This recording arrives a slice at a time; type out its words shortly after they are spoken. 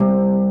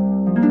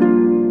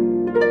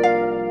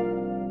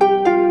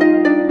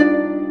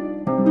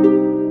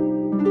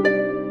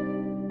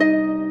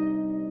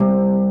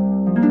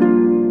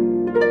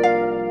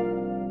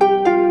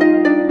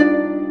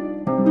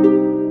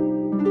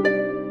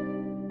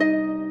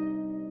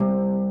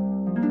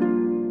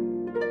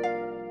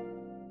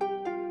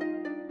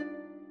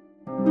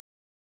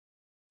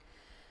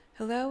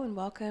Hello and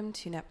welcome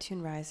to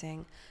Neptune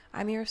Rising.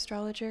 I'm your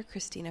astrologer,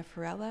 Christina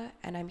Farella,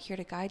 and I'm here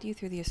to guide you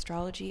through the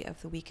astrology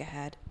of the week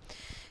ahead.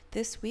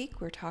 This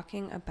week, we're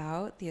talking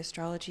about the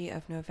astrology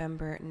of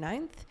November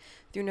 9th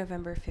through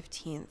November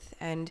 15th.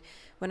 And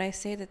when I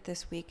say that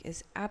this week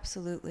is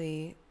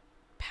absolutely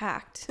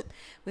packed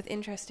with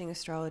interesting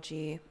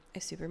astrology, I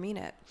super mean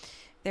it.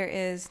 There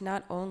is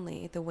not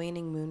only the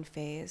waning moon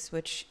phase,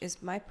 which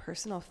is my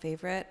personal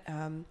favorite,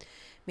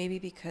 maybe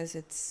because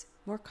it's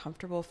more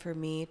comfortable for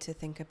me to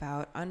think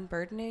about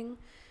unburdening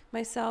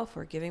myself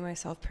or giving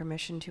myself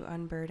permission to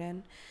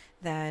unburden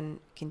than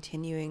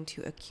continuing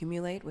to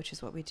accumulate, which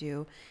is what we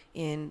do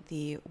in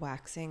the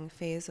waxing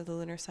phase of the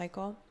lunar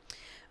cycle.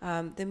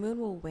 The moon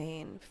will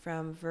wane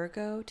from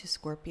Virgo to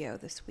Scorpio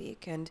this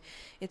week, and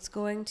it's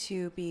going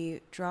to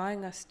be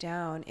drawing us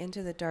down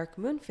into the dark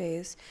moon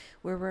phase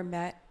where we're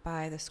met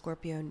by the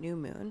Scorpio new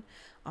moon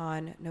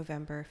on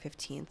November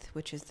 15th,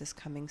 which is this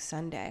coming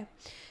Sunday.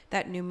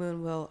 That new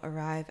moon will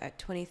arrive at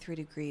 23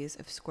 degrees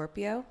of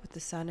Scorpio with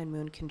the sun and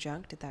moon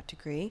conjunct at that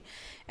degree,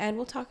 and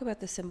we'll talk about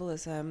the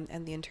symbolism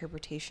and the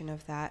interpretation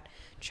of that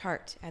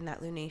chart and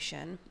that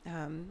lunation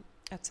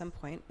at some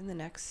point in the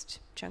next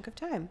chunk of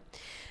time.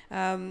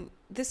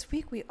 This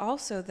week we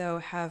also, though,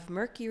 have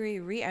Mercury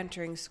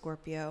re-entering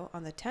Scorpio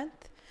on the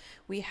 10th.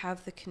 We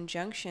have the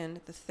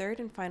conjunction, the third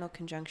and final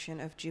conjunction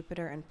of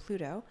Jupiter and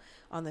Pluto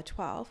on the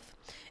 12th,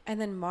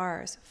 and then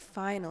Mars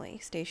finally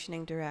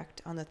stationing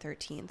direct on the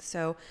 13th.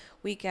 So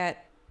we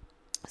get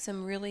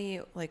some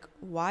really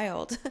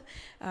wild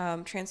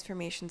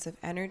transformations of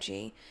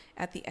energy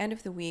at the end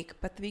of the week,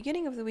 but the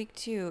beginning of the week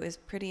too is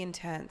pretty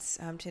intense.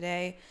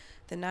 Today,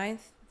 the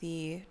 9th,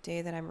 the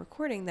day that I'm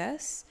recording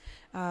this,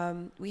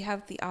 we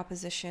have the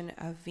opposition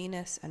of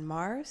Venus and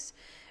Mars.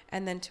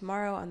 And then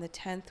tomorrow on the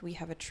 10th, we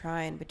have a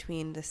trine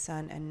between the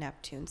Sun and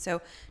Neptune.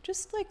 So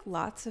just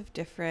lots of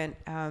different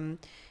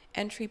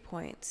entry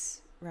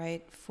points,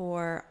 right,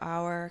 for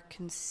our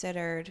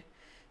considered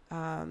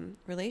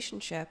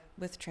relationship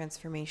with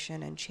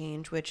transformation and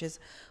change, which is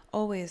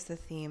always the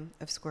theme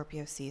of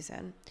Scorpio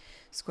season.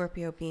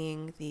 Scorpio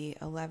being the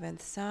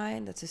 11th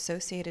sign that's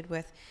associated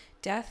with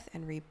death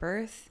and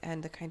rebirth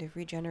and the kind of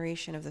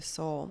regeneration of the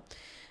soul.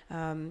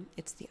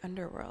 It's the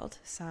underworld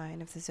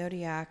sign of the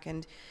zodiac,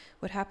 and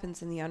what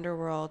happens in the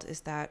underworld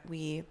is that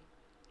we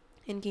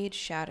engage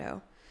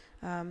shadow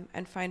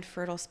and find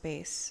fertile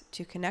space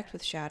to connect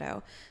with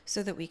shadow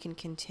so that we can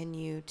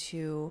continue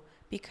to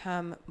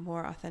become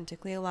more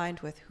authentically aligned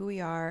with who we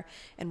are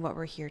and what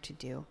we're here to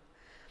do.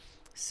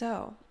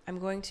 So I'm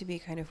going to be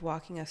kind of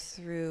walking us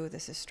through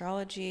this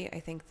astrology. I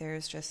think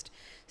there's just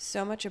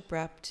so much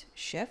abrupt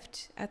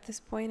shift at this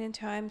point in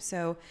time.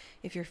 So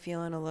if you're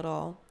feeling a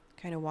little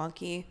kind of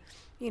wonky,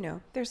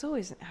 there's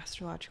always an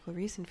astrological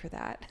reason for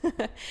that.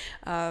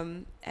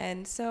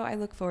 And so I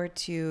look forward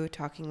to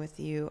talking with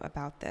you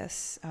about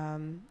this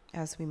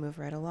as we move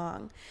right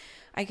along.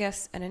 I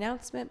guess an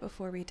announcement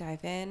before we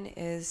dive in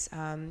is,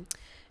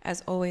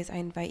 as always, I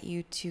invite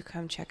you to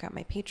come check out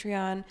my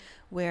Patreon,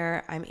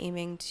 where I'm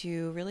aiming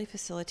to really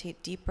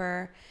facilitate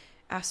deeper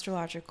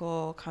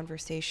astrological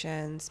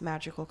conversations,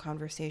 magical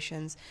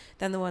conversations,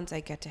 than the ones I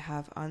get to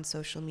have on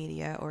social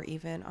media or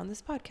even on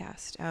this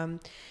podcast.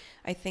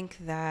 I think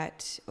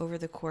that over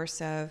the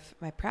course of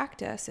my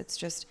practice, it's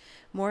just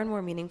more and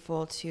more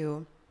meaningful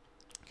to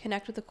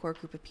connect with a core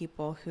group of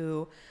people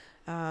who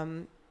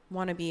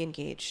want to be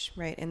engaged,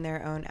 right, in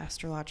their own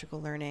astrological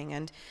learning.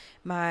 And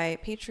my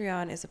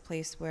Patreon is a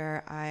place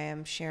where I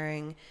am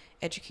sharing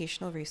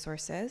educational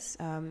resources.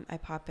 I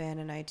pop in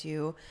and I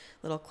do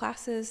little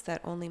classes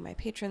that only my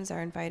patrons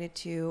are invited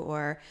to,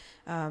 or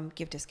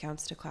give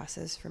discounts to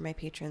classes for my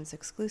patrons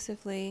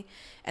exclusively.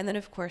 And then,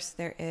 of course,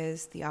 there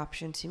is the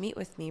option to meet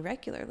with me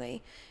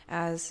regularly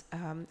as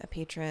a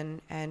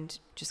patron and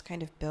just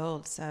kind of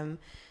build some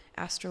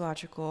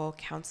astrological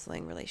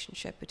counseling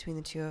relationship between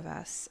the two of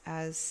us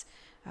as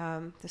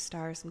the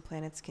stars and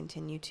planets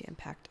continue to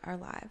impact our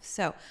lives.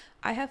 So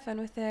I have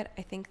fun with it.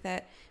 I think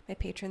that my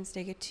patrons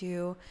dig it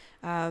too.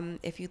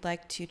 If you'd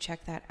like to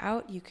check that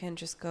out, you can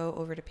just go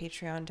over to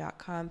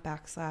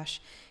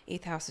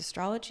patreon.com/8th House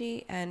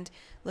Astrology and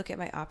look at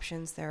my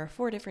options. There are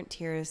 4 different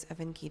tiers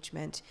of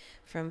engagement,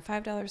 from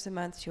 $5 a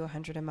month to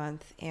 $100 a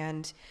month.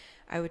 And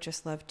I would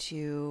just love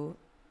to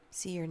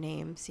see your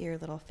name, see your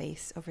little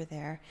face over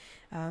there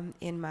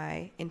in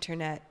my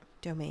internet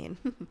domain.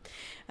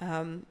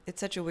 It's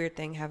such a weird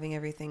thing having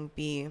everything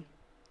be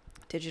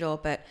digital,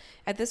 but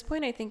at this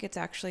point I think it's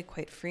actually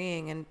quite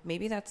freeing, and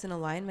maybe that's in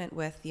alignment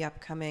with the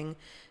upcoming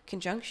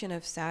conjunction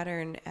of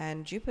Saturn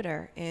and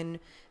Jupiter in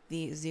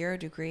the 0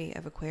 degree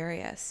of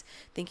Aquarius,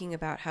 thinking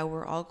about how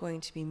we're all going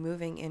to be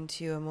moving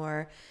into a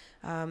more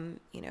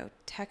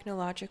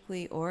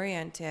technologically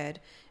oriented,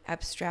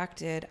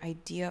 abstracted,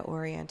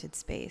 idea-oriented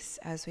space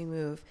as we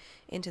move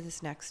into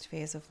this next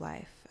phase of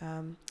life.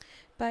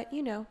 But,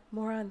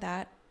 more on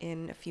that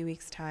in a few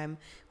weeks' time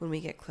when we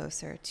get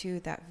closer to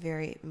that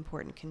very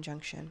important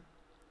conjunction.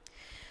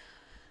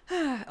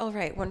 All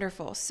right,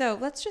 wonderful. So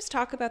let's just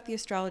talk about the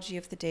astrology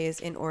of the days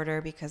in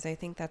order because I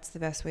think that's the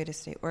best way to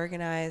stay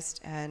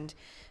organized, and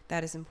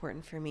that is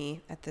important for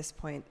me at this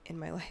point in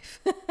my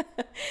life.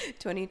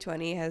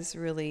 2020 has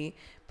really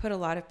put a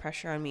lot of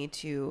pressure on me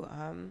to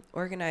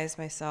organize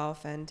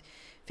myself and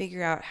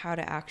figure out how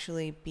to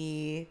actually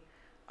be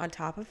on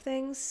top of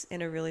things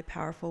in a really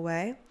powerful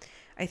way.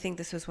 I think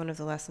this was one of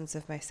the lessons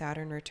of my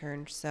Saturn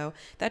return. So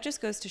that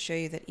just goes to show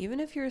you that even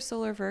if you're a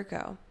solar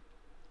Virgo,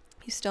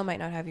 you still might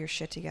not have your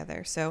shit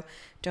together. So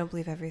don't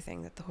believe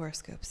everything that the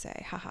horoscopes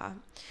say. Haha,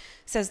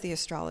 says the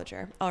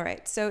astrologer. All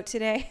right. So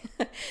today,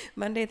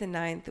 Monday the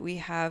 9th, we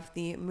have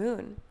the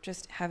moon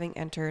just having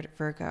entered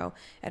Virgo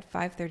at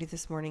 5:30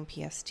 this morning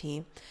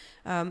PST.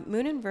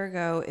 Moon in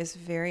Virgo is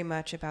very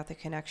much about the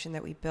connection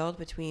that we build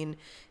between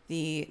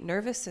the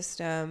nervous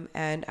system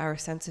and our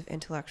sense of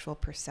intellectual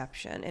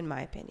perception, in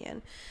my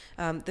opinion.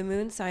 The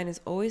moon sign is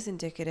always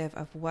indicative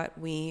of what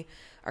we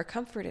are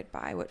comforted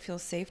by, what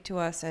feels safe to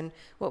us, and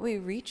what we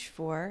reach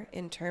for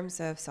in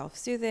terms of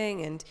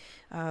self-soothing and,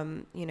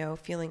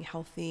 feeling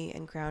healthy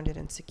and grounded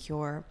and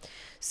secure.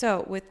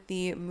 So with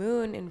the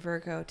moon in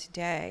Virgo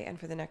today and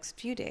for the next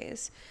few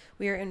days,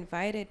 we are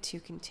invited to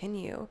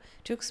continue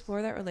to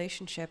explore that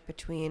relationship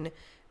between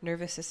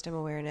nervous system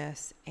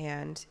awareness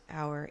and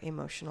our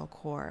emotional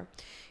core.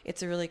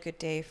 It's a really good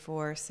day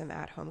for some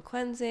at-home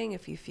cleansing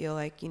if you feel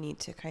like you need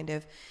to kind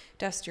of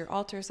dust your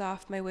altars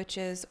off, my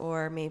witches,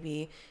 or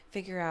maybe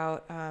figure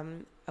out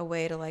a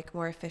way to like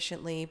more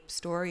efficiently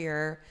store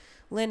your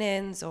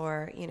linens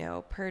or,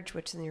 purge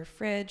what's in your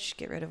fridge,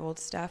 get rid of old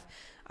stuff.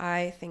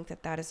 I think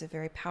that that is a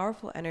very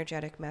powerful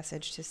energetic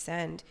message to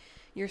send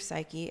your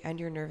psyche and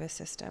your nervous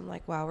system.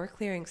 Like, wow, we're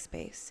clearing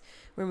space.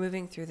 We're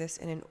moving through this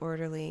in an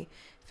orderly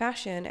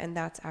fashion, and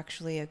that's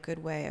actually a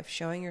good way of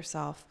showing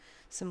yourself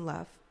some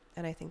love.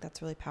 And I think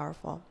that's really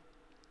powerful.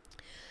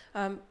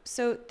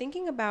 So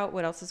thinking about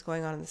what else is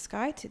going on in the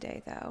sky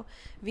today, though,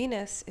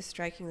 Venus is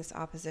striking this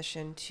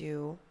opposition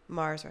to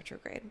Mars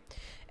retrograde.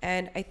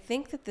 And I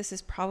think that this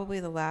is probably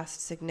the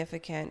last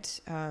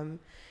significant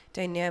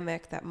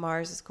dynamic that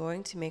Mars is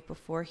going to make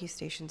before he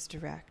stations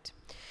direct.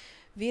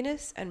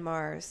 Venus and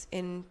Mars,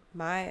 in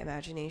my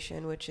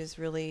imagination, which is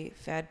really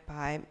fed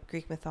by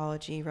Greek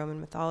mythology,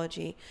 Roman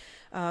mythology,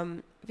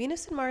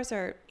 Venus and Mars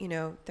are,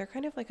 they're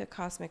kind of like a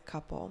cosmic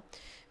couple.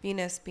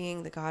 Venus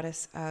being the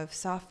goddess of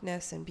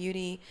softness and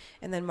beauty,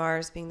 and then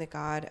Mars being the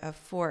god of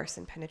force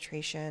and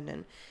penetration.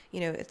 And,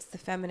 it's the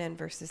feminine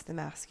versus the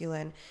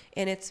masculine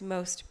in its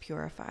most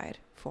purified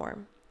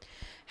form.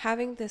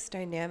 Having this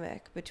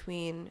dynamic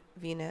between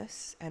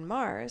Venus and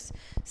Mars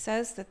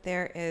says that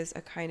there is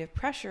a kind of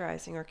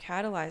pressurizing or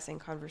catalyzing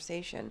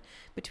conversation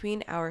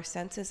between our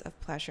senses of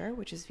pleasure,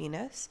 which is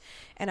Venus,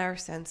 and our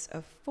sense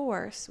of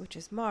force, which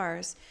is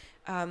Mars,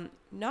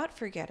 not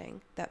forgetting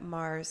that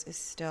Mars is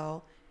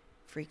still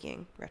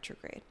freaking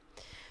retrograde.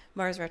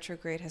 Mars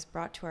retrograde has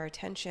brought to our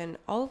attention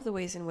all of the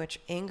ways in which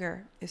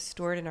anger is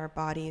stored in our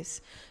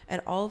bodies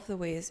and all of the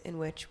ways in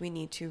which we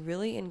need to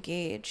really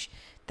engage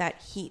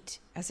that heat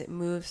as it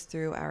moves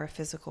through our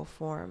physical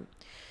form.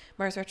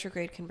 Mars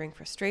retrograde can bring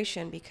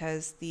frustration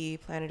because the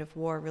planet of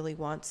war really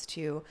wants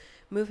to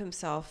move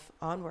himself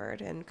onward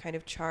and kind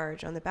of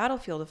charge on the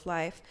battlefield of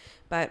life,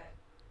 but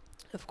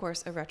of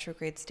course, a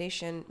retrograde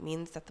station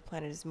means that the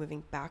planet is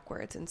moving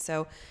backwards. And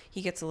so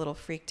he gets a little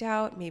freaked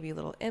out, maybe a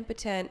little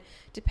impotent,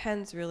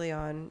 depends really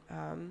on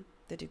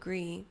the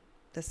degree,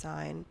 the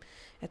sign,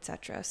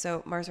 etc.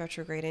 So Mars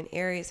retrograde in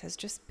Aries has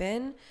just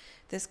been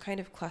this kind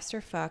of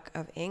clusterfuck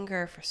of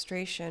anger,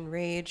 frustration,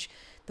 rage,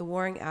 the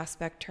warring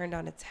aspect turned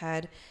on its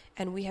head.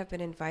 And we have been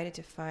invited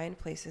to find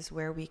places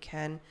where we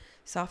can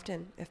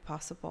soften if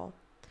possible.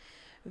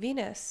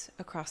 Venus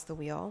across the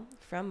wheel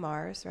from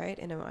Mars, right,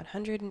 in a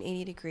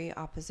 180 degree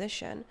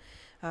opposition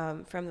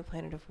from the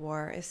planet of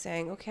war is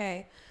saying,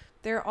 okay,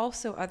 there are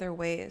also other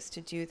ways to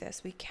do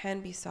this. We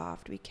can be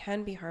soft, we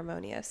can be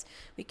harmonious,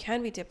 we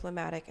can be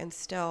diplomatic and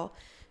still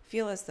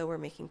feel as though we're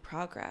making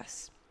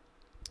progress.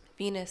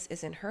 Venus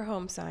is in her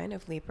home sign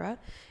of Libra,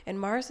 and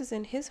Mars is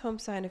in his home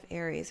sign of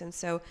Aries. And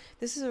so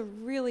this is a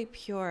really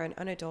pure and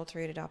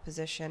unadulterated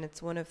opposition.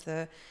 It's one of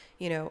the,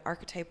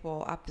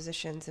 archetypal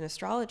oppositions in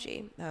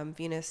astrology.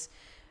 Venus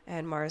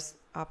and Mars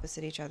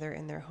opposite each other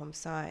in their home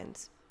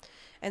signs.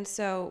 And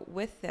so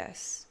with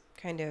this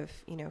kind of,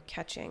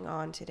 catching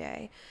on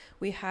today,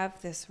 we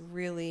have this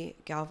really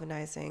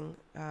galvanizing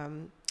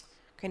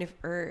kind of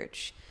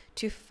urge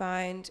to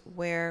find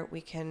where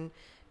we can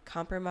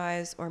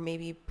compromise or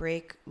maybe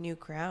break new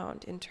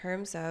ground in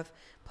terms of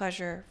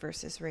pleasure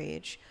versus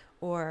rage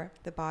or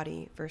the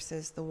body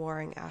versus the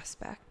warring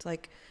aspect.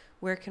 Like,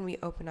 where can we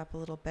open up a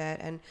little bit?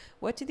 And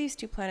what do these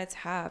two planets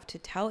have to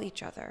tell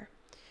each other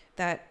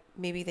that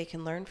maybe they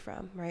can learn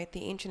from, right?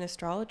 The ancient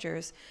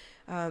astrologers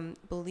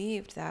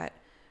believed that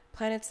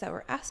planets that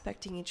were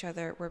aspecting each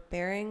other were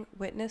bearing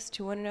witness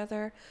to one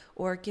another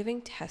or giving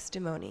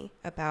testimony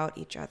about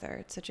each other.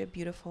 It's such a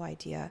beautiful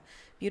idea,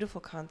 beautiful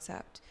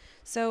concept.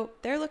 So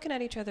they're looking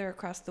at each other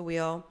across the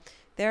wheel,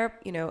 they're,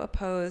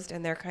 opposed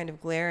and they're kind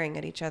of glaring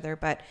at each other.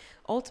 But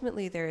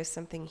ultimately, there is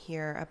something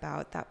here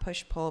about that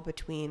push-pull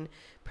between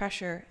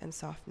pressure and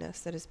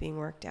softness that is being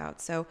worked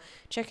out. So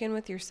check in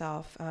with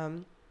yourself.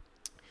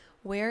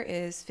 Where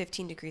is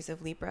 15 degrees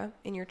of Libra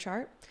in your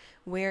chart?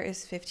 Where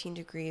is 15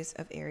 degrees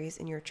of Aries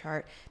in your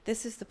chart?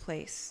 This is the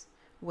place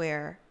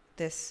where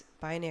this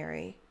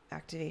binary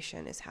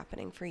activation is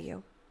happening for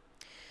you.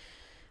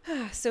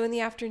 So in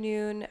the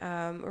afternoon,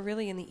 or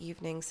really in the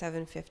evening,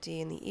 7:50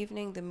 in the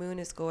evening, the moon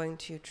is going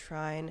to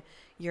trine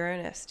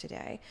Uranus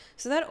today.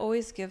 So that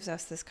always gives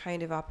us this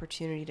kind of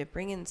opportunity to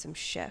bring in some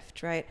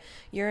shift, right?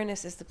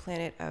 Uranus is the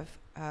planet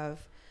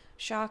of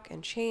shock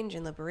and change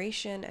and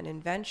liberation and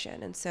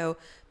invention. And so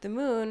the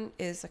moon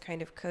is a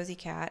kind of cozy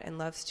cat and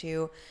loves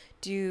to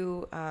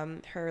do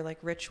her like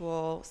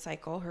ritual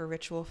cycle, her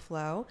ritual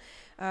flow.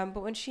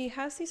 But when she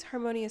has these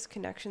harmonious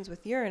connections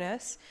with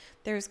Uranus,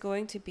 there's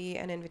going to be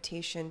an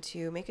invitation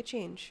to make a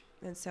change.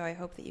 And so I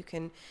hope that you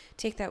can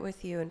take that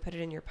with you and put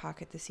it in your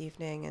pocket this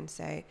evening and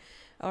say,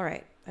 all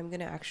right, I'm going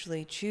to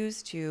actually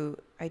choose to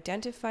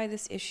identify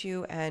this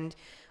issue and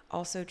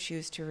also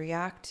choose to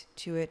react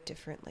to it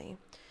differently.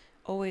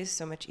 Always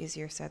so much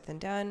easier said than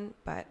done,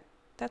 but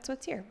that's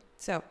what's here.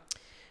 So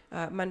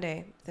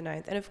Monday, the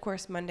 9th. And of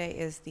course, Monday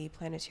is the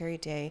planetary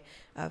day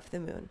of the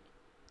moon.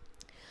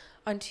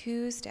 On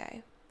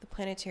Tuesday, the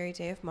planetary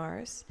day of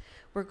Mars,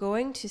 we're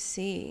going to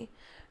see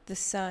the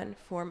sun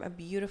form a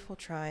beautiful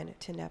trine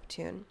to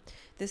Neptune.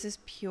 This is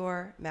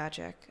pure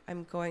magic.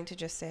 I'm going to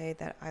just say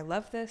that I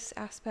love this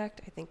aspect.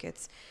 I think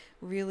it's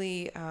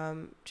really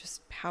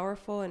just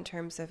powerful in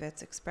terms of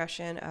its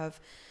expression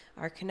of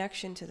our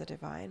connection to the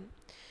divine.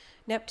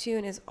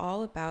 Neptune is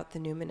all about the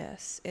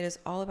numinous. It is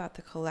all about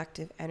the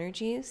collective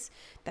energies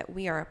that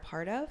we are a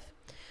part of.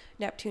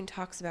 Neptune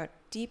talks about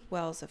deep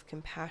wells of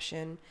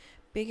compassion,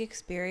 big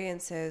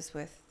experiences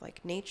with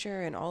like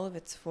nature and all of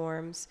its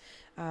forms.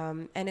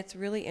 And it's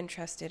really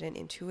interested in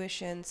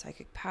intuition,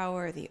 psychic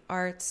power, the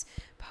arts,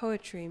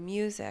 poetry,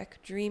 music,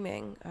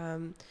 dreaming,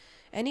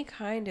 any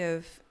kind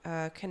of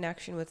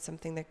connection with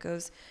something that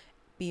goes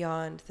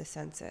beyond the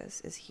senses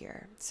is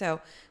here.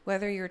 So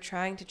whether you're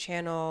trying to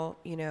channel,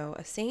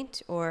 a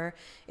saint, or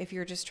if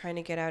you're just trying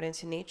to get out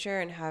into nature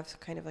and have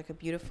kind of like a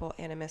beautiful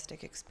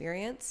animistic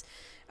experience,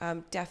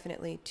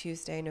 definitely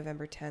Tuesday,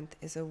 November 10th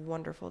is a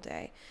wonderful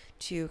day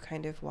to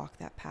kind of walk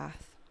that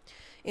path.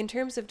 In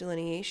terms of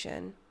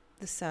delineation,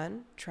 the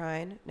sun,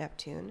 trine,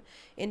 Neptune,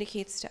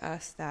 indicates to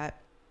us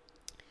that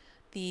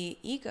the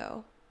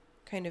ego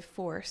kind of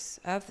force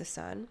of the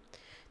sun,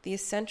 the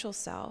essential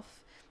self,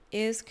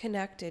 is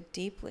connected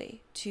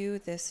deeply to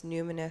this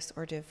numinous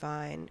or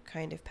divine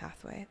kind of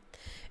pathway.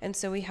 And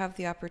so we have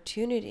the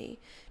opportunity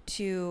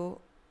to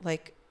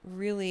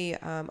really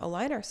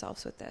align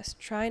ourselves with this.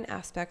 Trine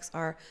aspects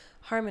are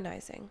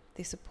harmonizing.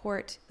 They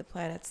support the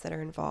planets that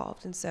are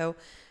involved. And so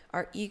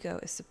our ego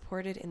is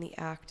supported in the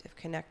act of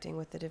connecting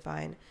with the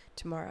divine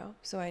tomorrow.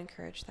 So I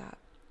encourage that.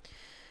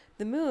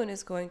 The moon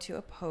is going to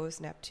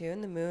oppose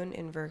Neptune. The moon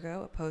in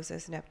Virgo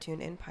opposes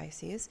Neptune in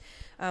Pisces,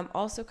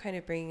 also kind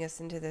of bringing us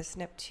into this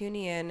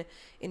Neptunian,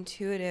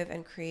 intuitive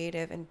and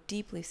creative and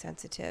deeply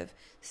sensitive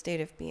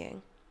state of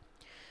being.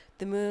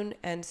 The moon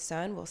and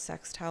sun will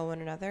sextile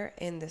one another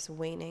in this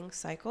waning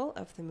cycle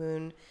of the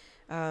moon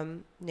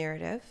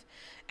narrative,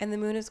 and the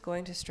moon is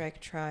going to strike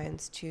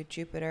trines to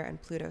Jupiter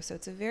and Pluto. So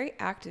it's a very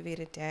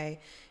activated day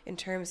in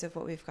terms of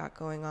what we've got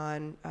going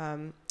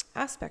on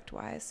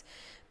aspect-wise.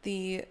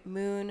 The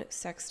moon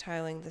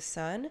sextiling the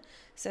sun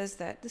says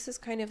that this is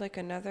kind of like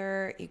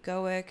another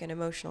egoic and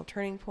emotional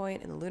turning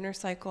point in the lunar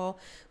cycle.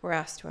 We're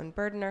asked to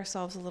unburden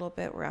ourselves a little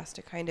bit. We're asked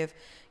to kind of,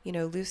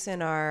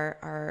 loosen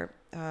our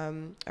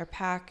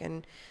pack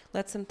and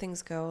let some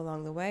things go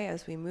along the way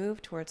as we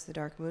move towards the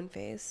dark moon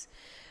phase.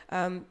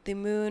 The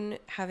moon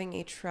having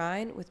a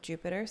trine with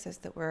Jupiter says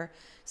that we're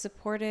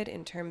supported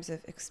in terms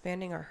of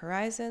expanding our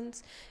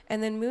horizons.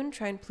 And then moon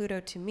trine Pluto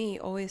to me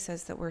always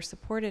says that we're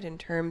supported in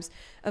terms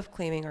of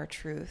claiming our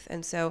truth.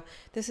 And so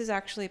this is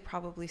actually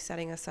probably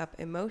setting us up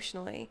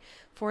emotionally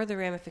for the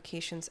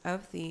ramifications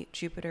of the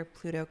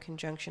Jupiter-Pluto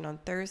conjunction on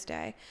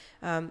Thursday,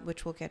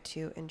 which we'll get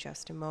to in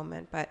just a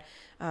moment. But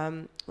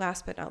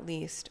last but not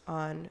least,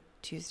 on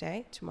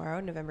Tuesday, tomorrow,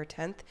 November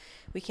 10th,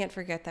 we can't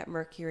forget that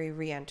Mercury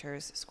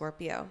re-enters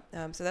Scorpio.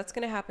 So that's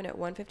going to happen at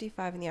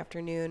 1:55 in the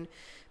afternoon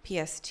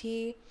PST.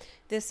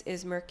 This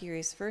is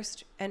Mercury's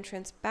first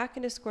entrance back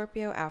into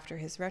Scorpio after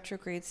his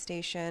retrograde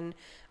station.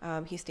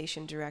 He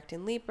stationed direct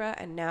in Libra,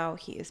 and now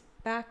he is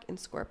back in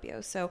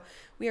Scorpio. So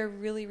we are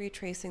really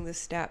retracing the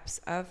steps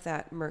of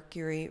that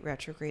Mercury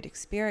retrograde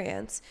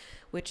experience,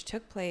 which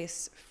took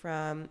place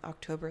from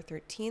October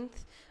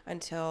 13th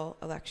until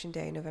Election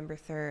Day, November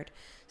 3rd.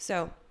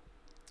 So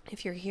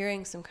if you're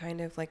hearing some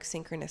kind of like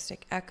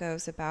synchronistic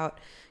echoes about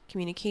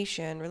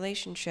communication,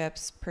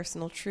 relationships,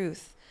 personal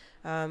truth,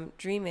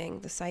 dreaming,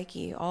 the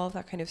psyche, all of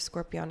that kind of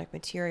scorpionic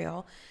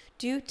material,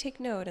 do take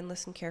note and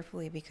listen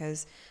carefully,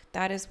 because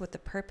that is what the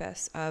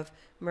purpose of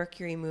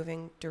Mercury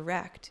moving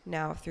direct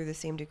now through the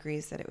same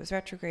degrees that it was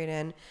retrograde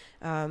in.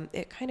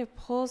 It kind of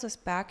pulls us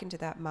back into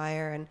that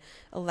mire and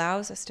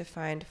allows us to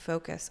find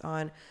focus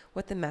on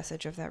what the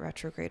message of that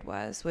retrograde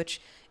was,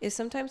 which is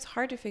sometimes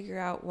hard to figure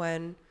out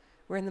when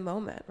we're in the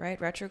moment,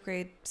 right?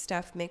 Retrograde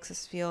stuff makes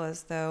us feel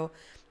as though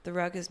the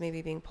rug is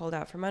maybe being pulled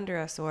out from under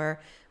us, or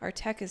our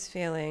tech is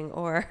failing,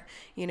 or,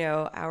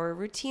 our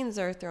routines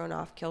are thrown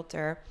off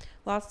kilter.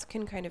 Lots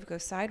can kind of go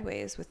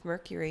sideways with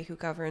Mercury, who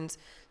governs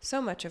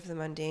so much of the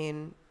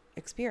mundane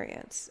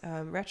experience,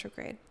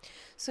 retrograde.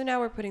 So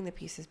now we're putting the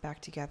pieces back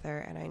together,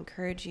 and I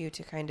encourage you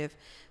to kind of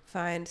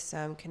find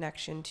some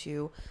connection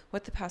to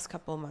what the past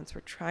couple of months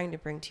were trying to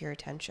bring to your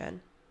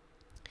attention.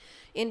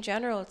 In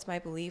general, it's my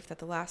belief that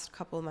the last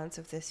couple of months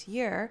of this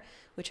year,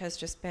 which has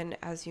just been,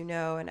 as you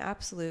know, an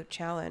absolute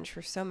challenge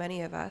for so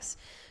many of us,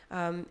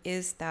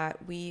 is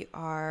that we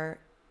are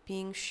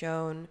being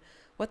shown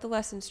what the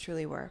lessons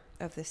truly were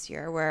of this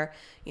year, where,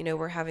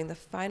 we're having the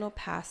final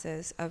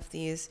passes of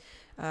these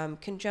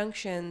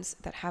conjunctions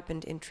that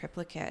happened in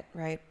triplicate,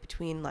 right,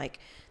 between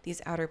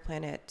these outer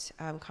planet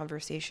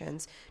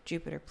conversations,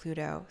 Jupiter,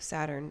 Pluto,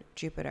 Saturn,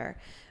 Jupiter.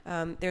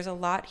 There's a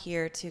lot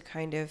here to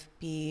kind of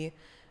be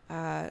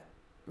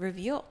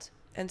revealed.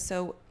 And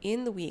so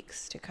in the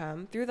weeks to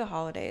come, through the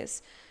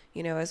holidays,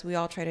 as we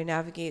all try to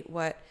navigate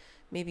what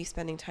maybe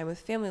spending time with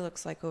family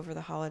looks like over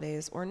the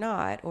holidays or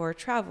not, or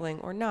traveling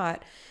or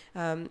not,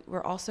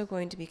 we're also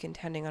going to be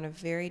contending on a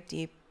very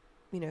deep,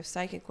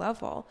 psychic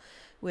level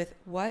with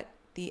what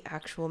the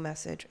actual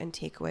message and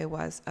takeaway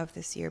was of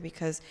this year,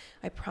 because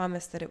I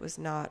promise that it was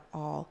not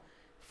all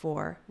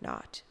for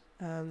naught.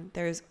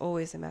 There's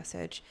always a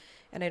message.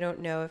 And I don't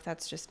know if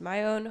that's just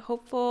my own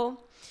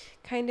hopeful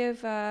kind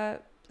of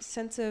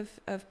sense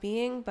of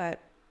being, but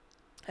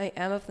I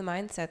am of the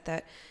mindset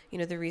that,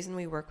 the reason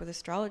we work with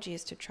astrology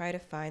is to try to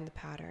find the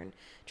pattern,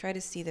 try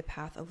to see the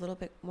path a little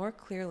bit more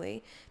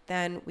clearly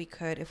than we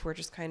could if we're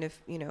just kind of,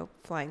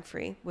 flying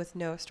free with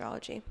no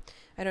astrology.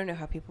 I don't know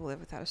how people live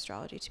without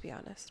astrology, to be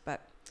honest,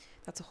 but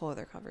that's a whole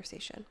other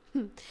conversation.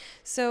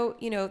 So,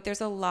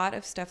 there's a lot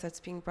of stuff that's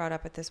being brought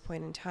up at this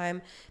point in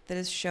time that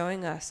is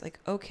showing us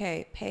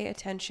okay, pay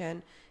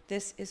attention.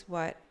 This is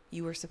what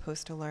you were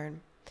supposed to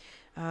learn.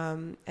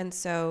 And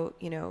so,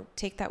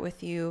 take that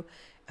with you,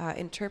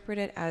 interpret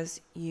it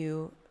as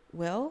you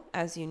will,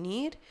 as you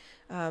need.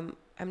 I'm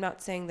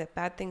not saying that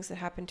bad things that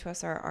happen to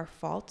us are our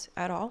fault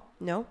at all.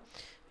 No,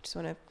 I just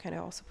want to kind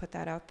of also put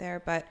that out there.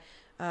 But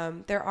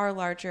there are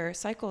larger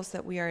cycles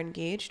that we are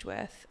engaged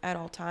with at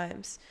all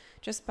times,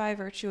 just by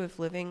virtue of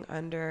living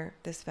under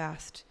this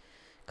vast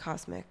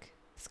cosmic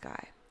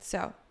sky.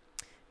 So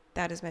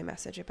that is my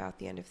message about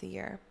the end of the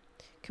year.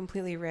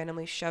 Completely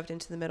randomly shoved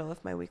into the middle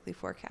of my weekly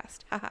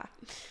forecast. Haha.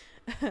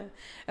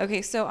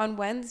 Okay, so on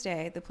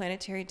Wednesday, the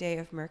planetary day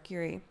of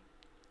Mercury,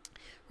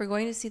 we're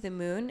going to see the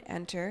moon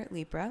enter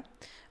Libra.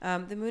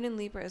 The moon in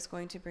Libra is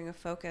going to bring a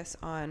focus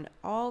on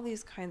all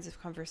these kinds of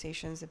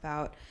conversations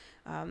about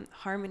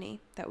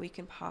harmony that we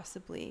can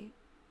possibly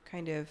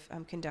kind of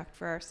conduct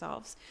for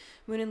ourselves.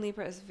 Moon in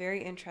Libra is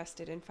very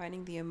interested in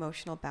finding the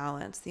emotional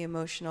balance, the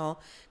emotional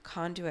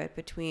conduit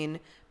between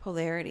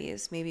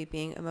polarities, maybe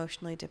being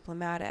emotionally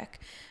diplomatic.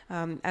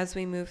 As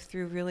we move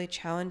through really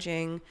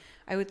challenging,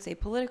 I would say,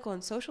 political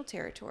and social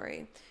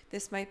territory,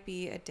 this might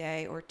be a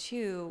day or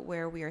two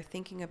where we are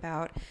thinking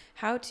about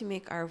how to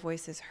make our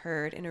voices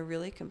heard in a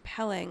really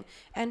compelling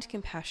and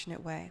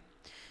compassionate way.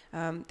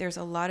 There's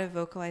a lot of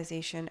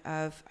vocalization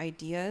of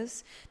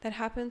ideas that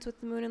happens with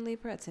the moon in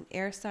Libra. It's an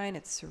air sign,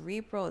 it's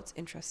cerebral, it's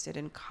interested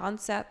in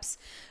concepts,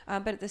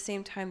 but at the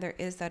same time, there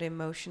is that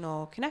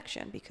emotional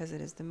connection because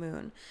it is the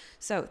moon.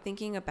 So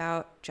thinking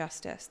about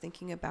justice,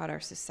 thinking about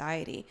our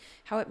society,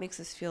 how it makes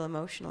us feel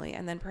emotionally,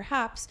 and then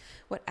perhaps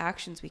what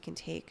actions we can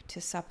take to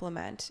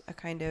supplement a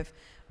kind of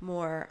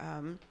more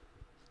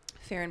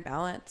fair and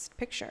balanced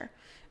picture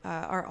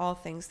are all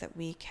things that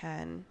we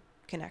can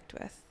connect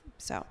with.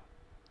 So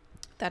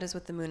that is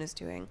what the moon is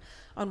doing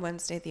on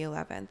Wednesday, the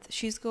 11th.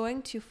 She's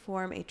going to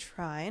form a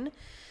trine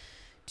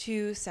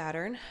to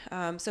Saturn.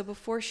 So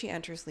before she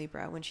enters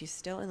Libra, when she's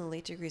still in the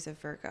late degrees of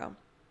Virgo,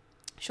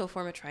 she'll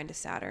form a trine to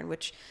Saturn,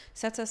 which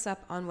sets us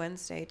up on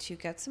Wednesday to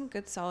get some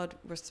good, solid,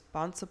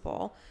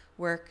 responsible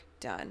work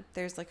done.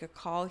 There's a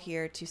call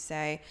here to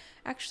say,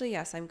 actually,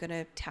 yes, I'm going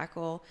to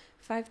tackle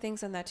 5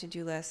 things on that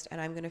to-do list, and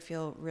I'm going to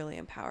feel really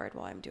empowered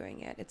while I'm doing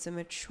it. It's a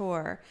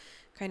mature,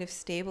 kind of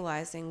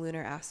stabilizing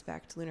lunar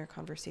aspect, lunar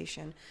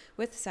conversation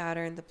with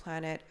Saturn, the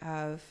planet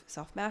of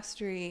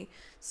self-mastery,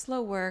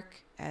 slow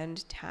work,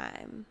 and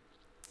time.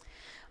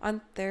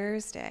 On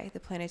Thursday, the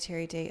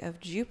planetary day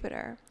of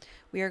Jupiter,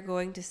 we are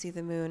going to see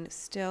the moon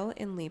still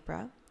in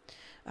Libra.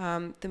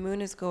 The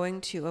moon is going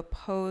to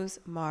oppose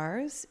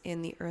Mars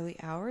in the early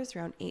hours,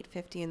 around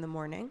 8:50 in the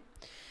morning.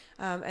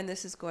 And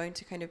this is going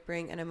to kind of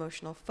bring an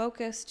emotional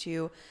focus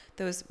to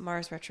those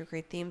Mars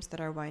retrograde themes that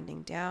are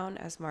winding down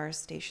as Mars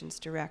stations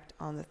direct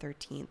on the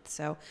 13th.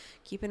 So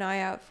keep an eye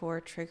out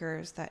for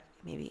triggers that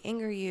maybe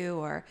anger you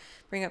or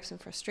bring up some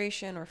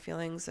frustration or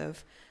feelings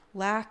of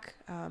lack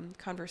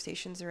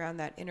conversations around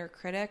that inner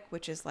critic,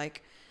 which is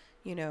like,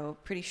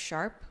 pretty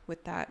sharp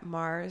with that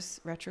Mars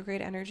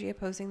retrograde energy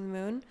opposing the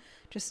moon.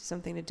 Just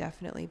something to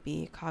definitely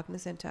be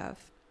cognizant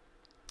of.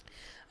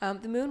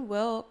 The moon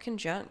will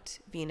conjunct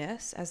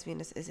Venus, as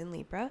Venus is in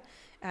Libra,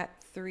 at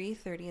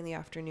 3:30 in the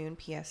afternoon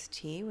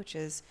PST, which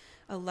is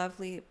a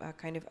lovely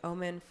kind of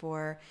omen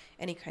for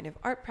any kind of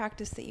art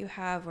practice that you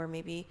have, or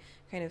maybe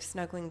kind of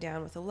snuggling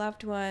down with a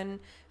loved one.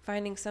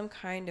 Finding some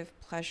kind of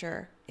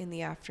pleasure in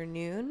the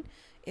afternoon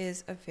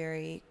is a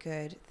very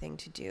good thing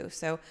to do.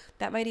 So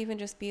that might even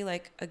just be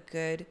like a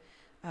good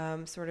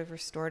sort of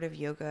restorative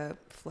yoga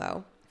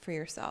flow for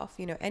yourself.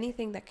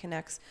 Anything that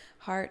connects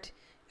heart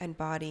and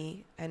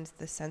body and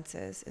the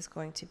senses is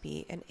going to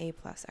be an A+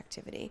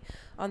 activity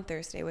on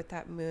Thursday with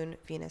that Moon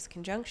Venus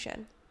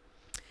conjunction.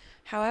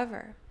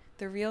 However,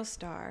 the real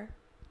star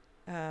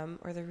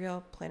or the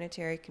real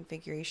planetary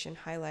configuration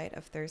highlight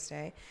of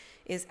Thursday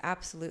is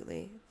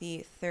absolutely the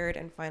third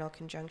and final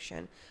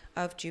conjunction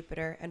of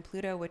Jupiter and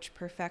Pluto, which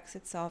perfects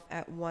itself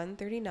at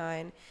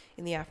 1:39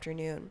 in the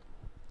afternoon.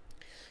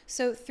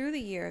 So through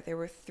the year, there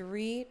were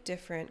 3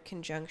 different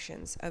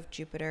conjunctions of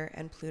Jupiter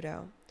and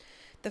Pluto.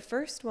 The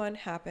first one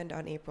happened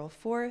on April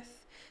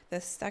 4th.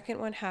 The second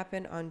one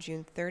happened on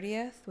June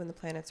 30th when the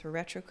planets were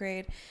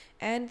retrograde.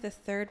 And the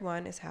third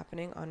one is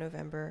happening on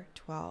November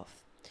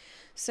 12th.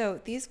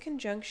 So these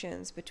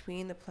conjunctions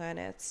between the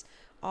planets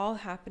all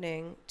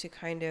happening to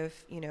kind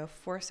of,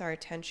 force our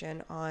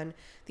attention on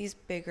these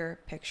bigger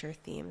picture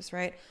themes,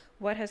 right?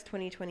 What has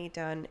 2020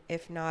 done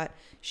if not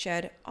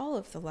shed all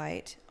of the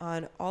light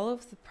on all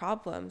of the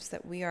problems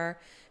that we are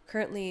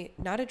currently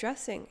not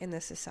addressing in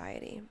this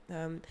society?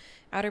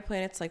 Outer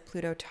planets like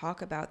Pluto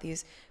talk about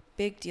these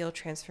big deal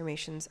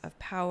transformations of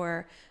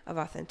power, of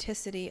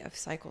authenticity, of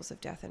cycles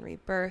of death and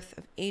rebirth,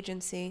 of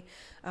agency.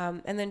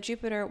 And then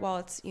Jupiter, while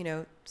it's,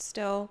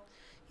 still,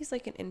 he's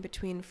like an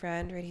in-between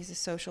friend, right? He's a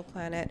social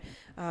planet,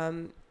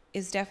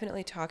 is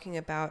definitely talking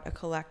about a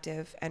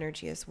collective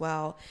energy as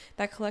well.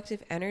 That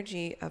collective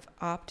energy of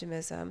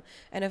optimism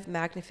and of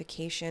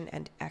magnification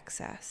and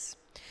excess.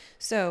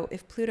 So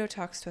if Pluto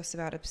talks to us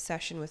about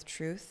obsession with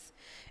truth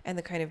and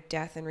the kind of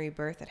death and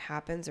rebirth that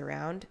happens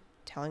around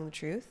telling the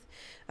truth,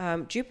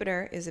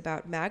 Jupiter is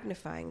about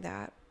magnifying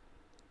that.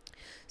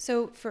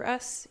 So for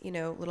us,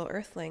 little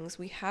earthlings,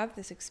 we have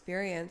this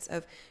experience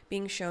of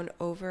being shown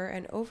over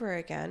and over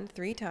again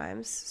 3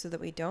 times so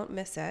that we don't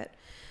miss it,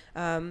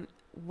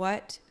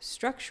 what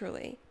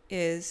structurally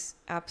is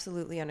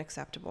absolutely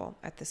unacceptable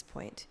at this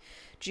point.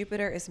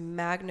 Jupiter is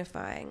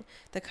magnifying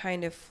the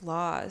kind of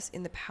flaws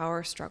in the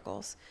power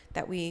struggles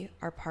that we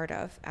are part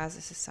of as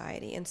a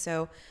society. And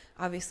so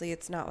obviously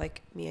it's not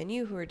like me and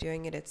you who are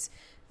doing it. It's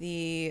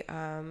the,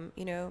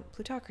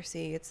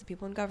 plutocracy. It's the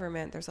people in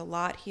government. There's a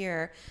lot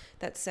here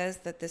that says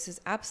that this is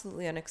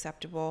absolutely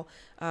unacceptable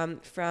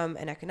from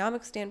an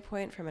economic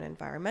standpoint, from an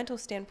environmental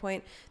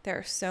standpoint. There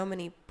are so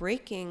many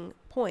breaking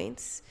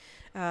points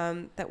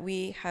that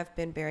we have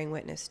been bearing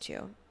witness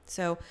to.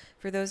 So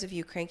for those of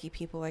you cranky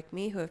people like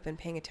me who have been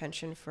paying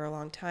attention for a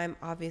long time,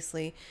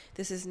 obviously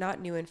this is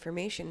not new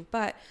information,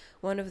 but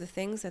one of the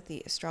things that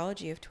the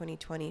astrology of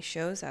 2020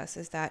 shows us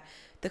is that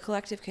the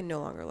collective can no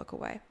longer look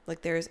away.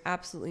 Like there is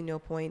absolutely no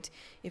point.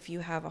 If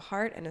you have a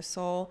heart and a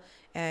soul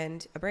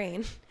and a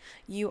brain,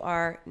 you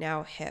are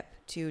now hip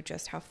to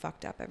just how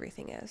fucked up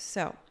everything is.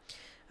 So,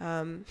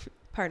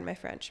 pardon my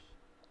French.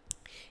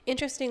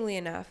 Interestingly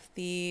enough,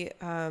 the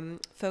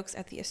folks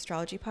at the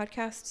Astrology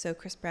Podcast, so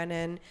Chris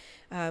Brennan,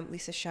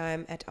 Lisa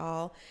Scheim et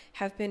al.,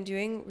 have been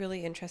doing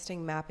really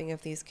interesting mapping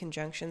of these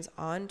conjunctions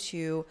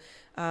onto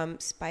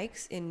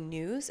spikes in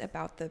news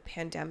about the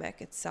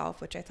pandemic itself,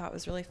 which I thought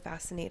was really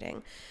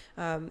fascinating.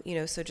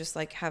 So just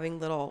like having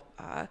little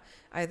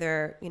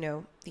either,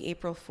 the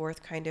April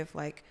 4th kind of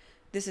like,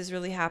 this is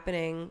really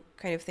happening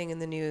kind of thing in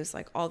the news,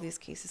 like all these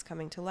cases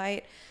coming to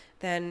light.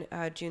 Then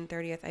June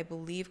 30th, I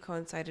believe,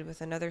 coincided with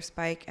another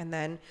spike. And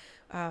then,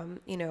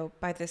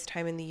 by this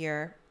time in the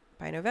year,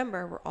 by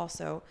November, we're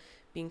also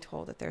being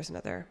told that there's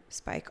another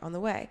spike on the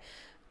way.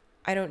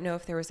 I don't know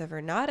if there was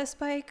ever not a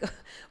spike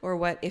or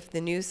what, if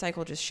the news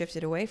cycle just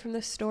shifted away from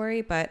this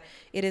story, but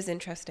it is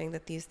interesting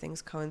that these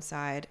things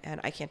coincide,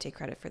 and I can't take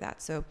credit for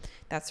that. So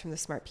that's from the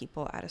smart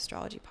people at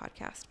Astrology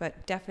Podcast,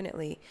 but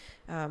definitely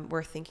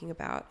worth thinking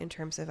about in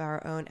terms of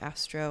our own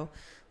astro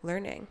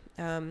learning.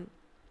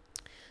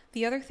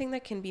 The other thing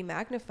that can be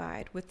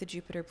magnified with the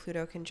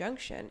Jupiter-Pluto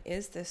conjunction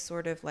is this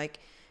sort of like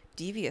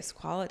devious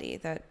quality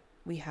that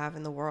we have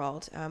in the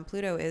world.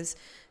 Pluto is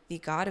the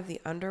god of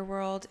the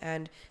underworld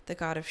and the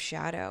god of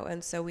shadow.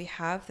 And so we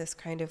have this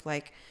kind of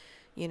like,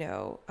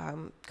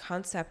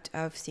 concept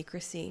of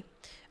secrecy,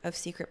 of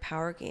secret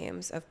power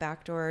games, of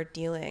backdoor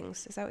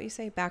dealings. Is that what you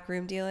say?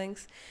 Backroom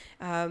dealings?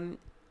 And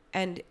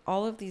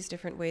all of these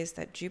different ways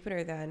that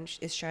Jupiter then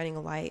is shining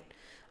a light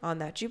on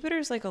that.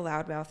 Jupiter's like a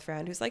loudmouth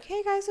friend who's like,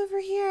 hey guys, over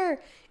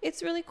here,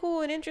 it's really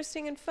cool and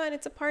interesting and fun,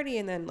 it's a party.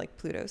 And then like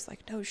Pluto's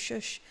like, no,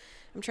 shush,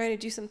 I'm trying to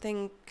do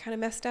something kind of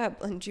messed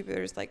up. And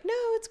Jupiter's like, no,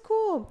 it's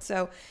cool.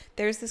 So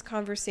there's this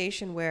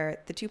conversation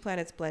where the two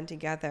planets blend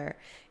together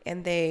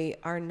and they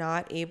are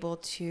not able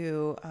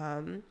to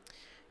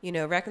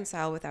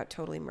reconcile without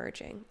totally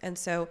merging. And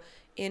so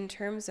in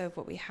terms of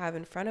what we have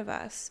in front of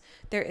us,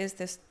 there is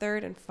this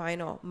third and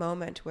final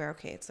moment where,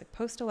 okay, it's like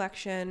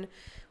post-election.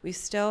 We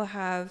still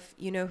have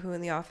who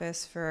in the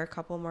office for a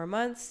couple more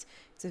months.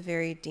 It's a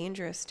very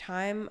dangerous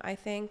time, I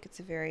think. It's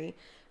a very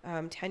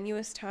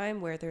tenuous time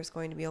where there's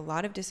going to be a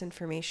lot of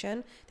disinformation.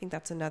 I think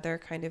that's another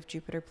kind of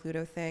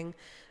Jupiter-Pluto thing,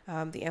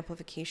 the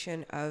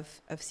amplification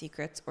of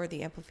secrets, or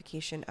the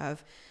amplification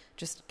of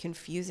just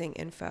confusing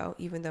info,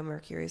 even though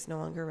Mercury is no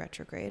longer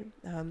retrograde.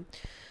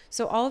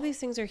 So all of these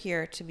things are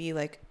here to be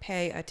like,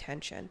 pay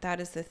attention.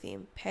 That is the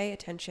theme. Pay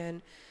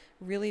attention,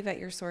 really vet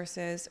your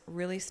sources,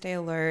 really stay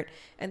alert,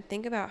 and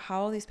think about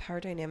how all these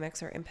power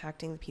dynamics are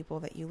impacting the people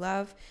that you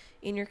love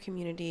in your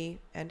community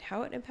and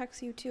how it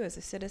impacts you too as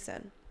a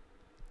citizen.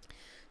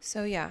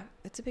 So yeah,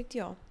 it's a big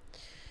deal.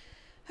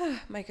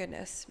 My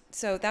goodness.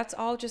 So that's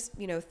all just,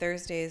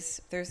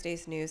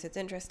 Thursday's news. It's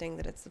interesting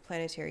that it's the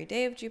planetary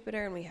day of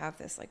Jupiter and we have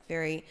this like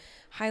very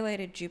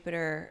highlighted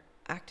Jupiter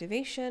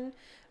activation,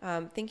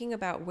 thinking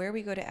about where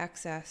we go to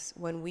excess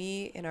when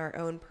we in our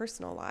own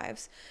personal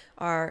lives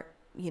are,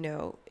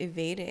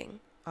 evading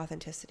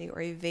authenticity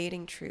or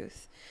evading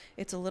truth.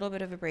 It's a little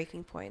bit of a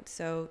breaking point.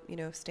 So,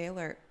 stay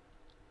alert.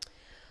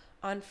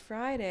 On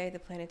Friday, the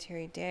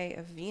planetary day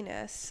of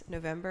Venus,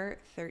 November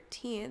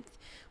 13th,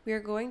 we are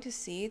going to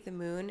see the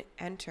moon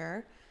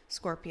enter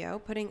Scorpio,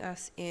 putting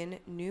us in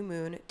new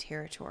moon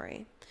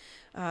territory.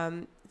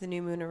 The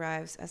new moon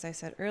arrives, as I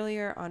said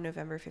earlier, on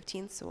November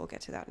 15th, so we'll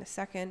get to that in a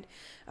second.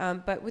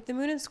 But with the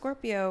moon in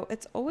Scorpio,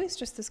 it's always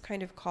just this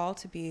kind of call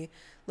to be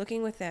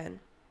looking within,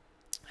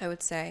 I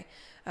would say.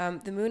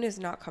 The moon is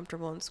not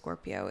comfortable in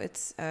Scorpio.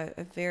 It's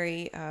a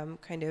very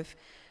kind of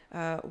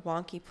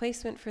wonky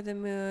placement for the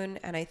moon,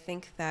 and I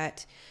think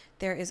that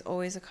there is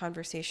always a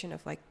conversation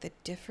of like the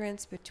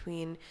difference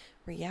between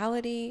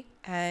reality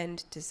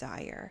and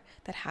desire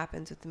that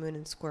happens with the moon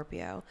in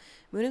Scorpio.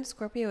 Moon in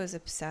Scorpio is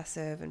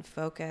obsessive and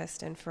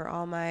focused, and for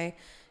all my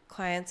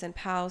clients and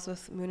pals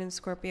with moon in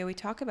Scorpio, we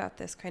talk about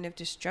this kind of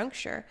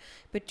disjuncture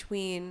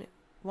between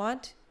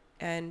want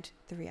and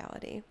the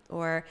reality,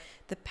 or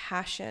the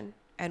passion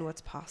and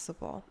what's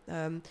possible.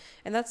 And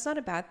that's not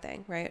a bad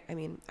thing, right? I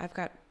mean, I've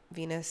got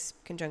Venus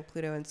conjunct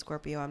Pluto and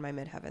Scorpio on my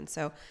midheaven.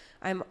 So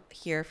I'm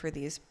here for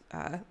these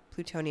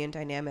Plutonian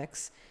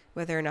dynamics,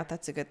 whether or not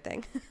that's a good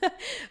thing.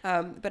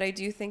 But I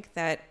do think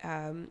that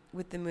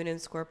with the moon in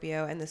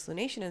Scorpio and this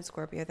lunation in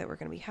Scorpio that we're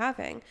going to be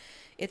having,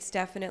 it's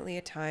definitely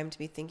a time to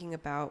be thinking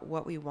about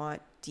what we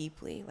want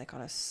deeply, like on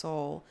a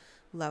soul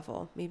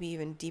level, maybe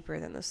even deeper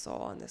than the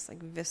soul, on this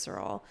like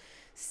visceral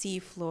sea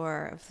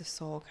floor of the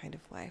soul kind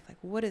of life. Like,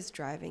 what is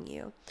driving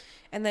you?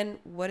 And then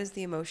what is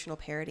the emotional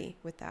parity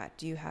with that?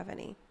 Do you have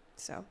any?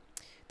 So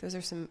those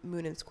are some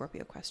moon and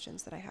Scorpio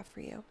questions that I have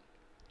for you.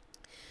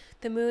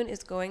 The moon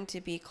is going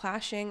to be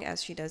clashing,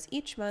 as she does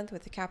each month,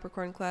 with the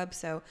Capricorn Club.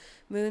 So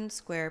moon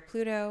square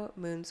Pluto,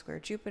 moon square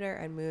Jupiter,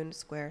 and moon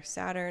square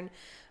Saturn.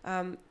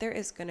 There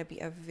is going to be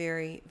a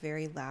very,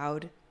 very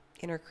loud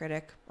inner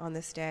critic on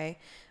this day.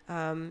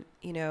 And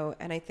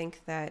I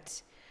think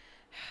that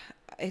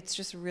it's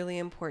just really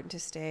important to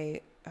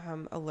stay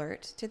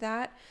alert to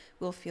that.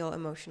 We'll feel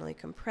emotionally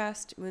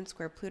compressed. Moon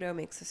square Pluto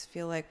makes us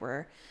feel like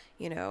we're,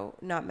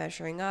 not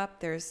measuring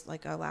up. There's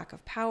like a lack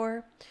of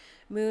power.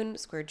 Moon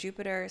square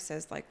Jupiter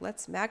says like,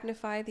 let's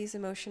magnify these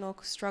emotional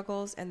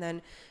struggles. And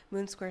then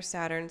moon square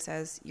Saturn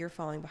says you're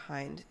falling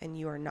behind and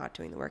you are not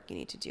doing the work you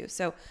need to do.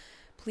 So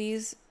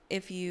please,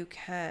 if you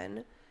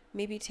can,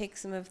 maybe take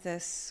some of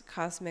this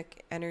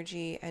cosmic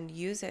energy and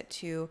use it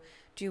to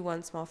do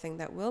one small thing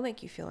that will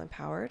make you feel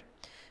empowered,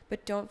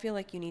 but don't feel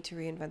like you need to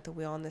reinvent the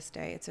wheel on this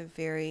day. It's a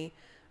very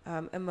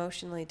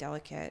emotionally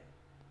delicate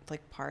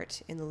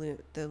part in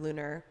the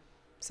lunar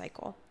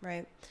cycle,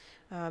 right?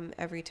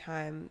 Every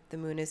time the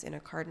moon is in a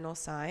cardinal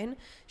sign,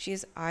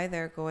 she's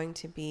either going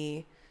to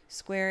be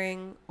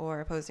squaring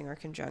or opposing or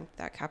conjunct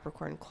that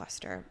Capricorn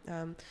cluster.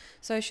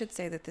 So I should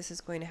say that this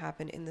is going to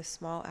happen in the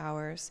small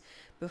hours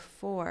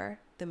before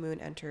the moon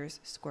enters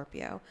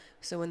Scorpio.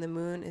 So when the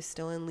moon is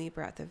still in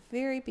Libra at the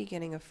very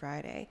beginning of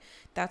Friday,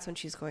 that's when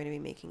she's going to be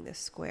making this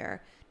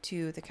square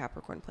to the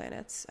Capricorn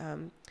planets,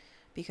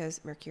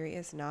 because Mercury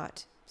is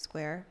not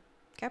square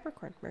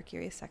Capricorn.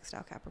 Mercury is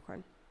sextile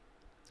Capricorn.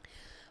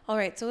 All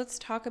right, so let's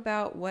talk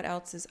about what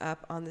else is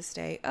up on this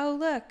day. Oh,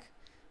 look,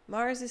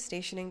 Mars is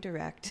stationing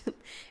direct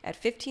at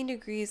 15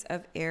 degrees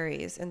of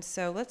Aries. And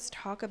so let's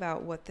talk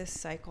about what this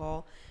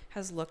cycle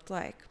has looked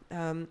like.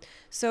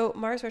 So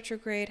Mars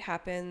retrograde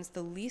happens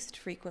the least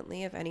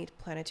frequently of any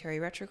planetary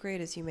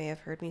retrograde, as you may have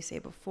heard me say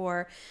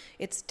before.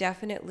 It's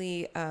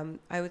definitely,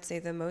 I would say,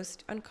 the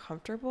most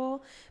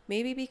uncomfortable,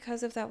 maybe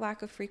because of that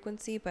lack of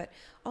frequency, but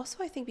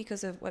also I think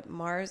because of what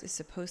Mars is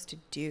supposed to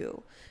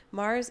do.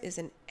 Mars is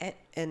an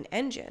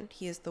engine.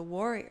 He is the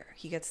warrior.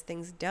 He gets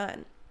things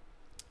done.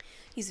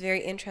 He's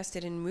very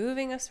interested in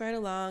moving us right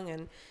along,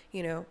 and,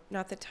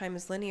 not that time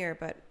is linear,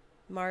 but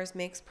Mars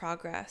makes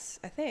progress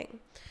a thing.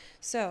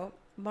 So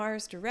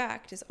Mars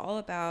direct is all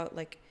about,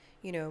 like,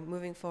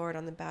 moving forward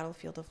on the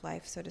battlefield of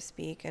life, so to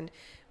speak, and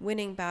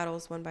winning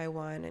battles one by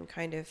one, and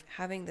kind of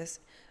having this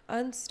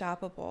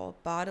unstoppable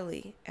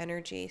bodily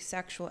energy,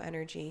 sexual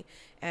energy,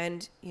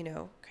 and,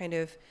 kind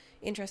of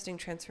interesting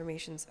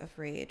transformations of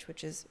rage,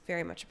 which is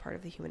very much a part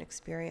of the human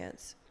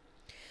experience.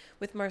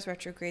 With Mars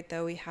retrograde,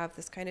 though, we have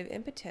this kind of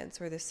impotence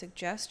or this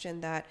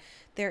suggestion that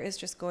there is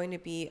just going to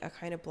be a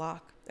kind of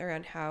block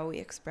around how we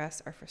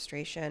express our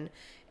frustration.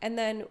 And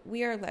then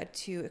we are led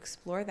to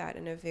explore that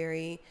in a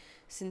very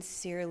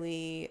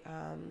sincerely,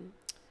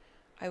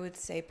 I would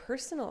say,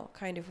 personal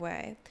kind of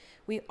way.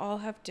 We all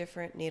have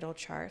different natal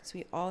charts.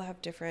 We all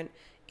have different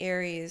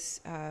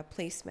Aries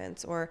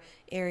placements, or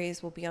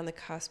Aries will be on the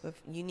cusp of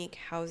unique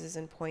houses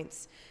and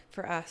points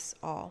for us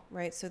all,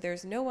 right? So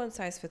there's no one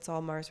size fits all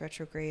Mars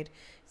retrograde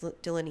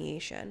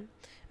delineation.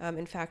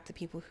 In fact, the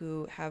people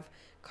who have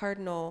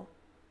cardinal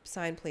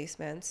sign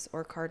placements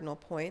or cardinal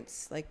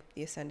points, like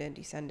the ascendant,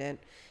 descendant,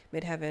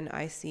 midheaven,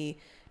 IC,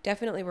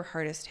 definitely were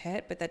hardest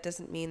hit, but that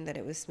doesn't mean that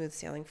it was smooth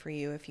sailing for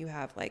you if you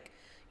have, like,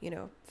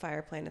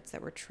 fire planets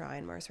that were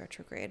trine Mars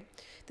retrograde.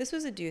 This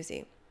was a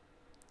doozy.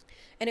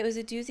 And it was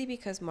a doozy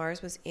because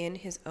Mars was in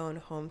his own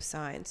home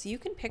sign. So you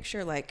can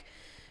picture, like,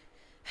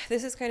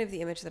 this is kind of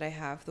the image that I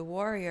have. The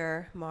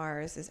warrior,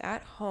 Mars, is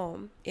at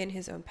home in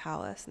his own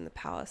palace, and the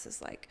palace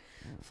is, like,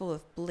 full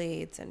of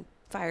blades and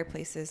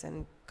fireplaces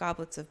and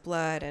goblets of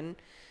blood and,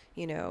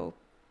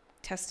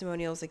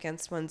 testimonials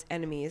against one's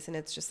enemies. And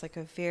it's just like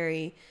a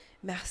very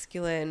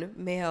masculine,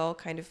 male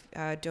kind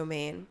of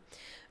domain.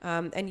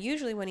 And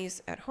usually when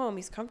he's at home,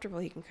 he's comfortable.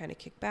 He can kind of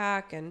kick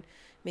back and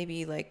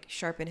maybe, like,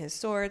 sharpen his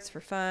swords for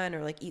fun,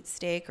 or, like, eat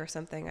steak or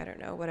something. I don't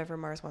know, whatever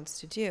Mars wants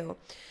to do.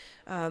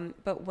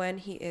 But when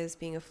he is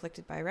being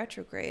afflicted by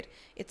retrograde,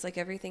 it's like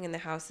everything in the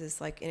house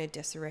is, like, in a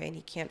disarray, and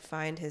he can't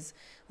find his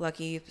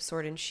lucky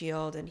sword and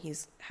shield, and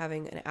he's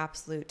having an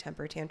absolute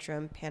temper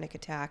tantrum, panic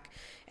attack,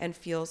 and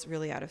feels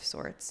really out of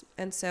sorts.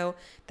 And so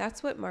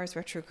that's what Mars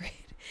retrograde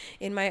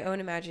in my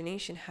own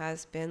imagination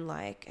has been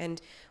like.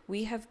 And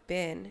we have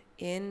been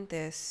in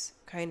this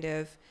kind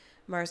of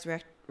Mars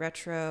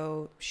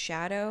retro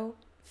shadow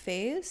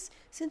phase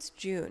since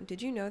June.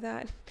 Did you know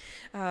that?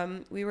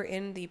 We were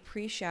in the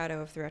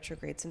pre-shadow of the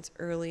retrograde since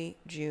early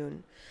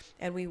June,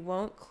 and we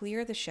won't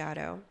clear the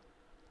shadow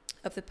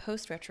of the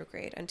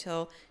post-retrograde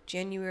until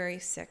January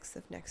 6th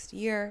of next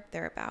year,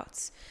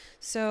 thereabouts.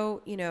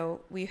 So,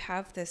 we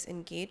have this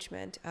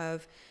engagement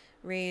of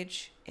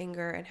rage,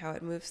 anger, and how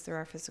it moves through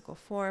our physical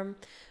form.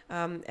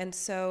 And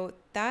so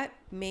that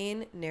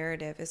main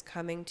narrative is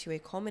coming to a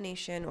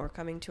culmination, or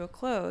coming to a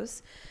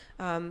close,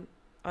 on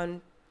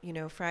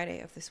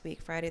Friday of this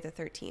week, Friday the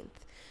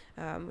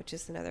 13th, which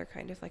is another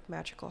kind of, like,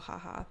 magical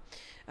haha.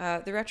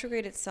 The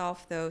retrograde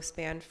itself, though,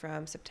 spanned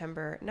from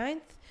September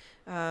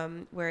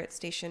 9th, where it's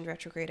stationed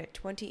retrograde at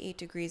 28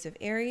 degrees of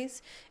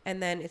Aries,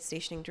 and then it's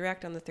stationing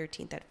direct on the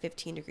 13th at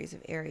 15 degrees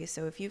of Aries.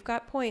 So if you've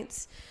got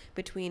points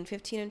between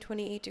 15 and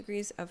 28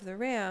 degrees of the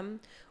Ram,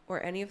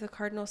 or any of the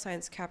cardinal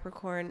signs,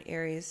 Capricorn,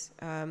 Aries,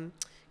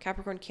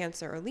 Capricorn,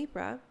 Cancer, or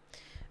Libra,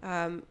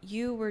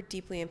 you were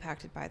deeply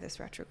impacted by this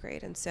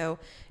retrograde. And so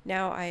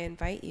now I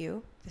invite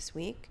you this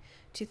week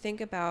to think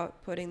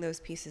about putting those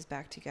pieces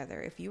back together.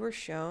 If you were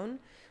shown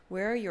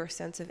where your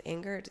sense of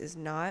anger does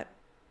not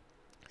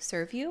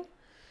serve you,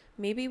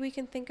 maybe we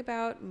can think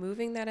about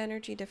moving that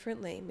energy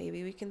differently.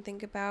 Maybe we can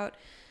think about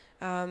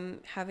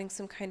having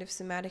some kind of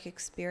somatic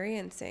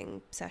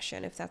experiencing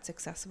session, if that's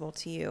accessible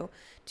to you,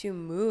 to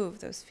move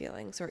those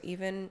feelings, or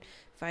even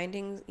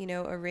finding, a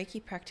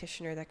Reiki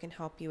practitioner that can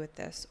help you with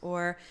this,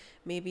 or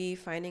maybe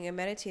finding a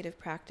meditative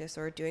practice,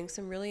 or doing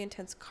some really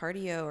intense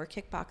cardio or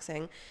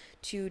kickboxing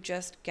to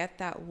just get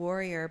that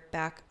warrior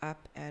back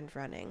up and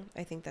running.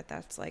 I think that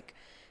that's, like,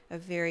 a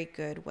very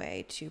good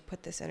way to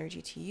put this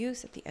energy to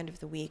use at the end of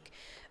the week.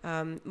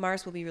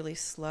 Mars will be really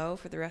slow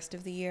for the rest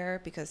of the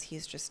year because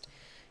he's just,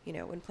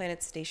 when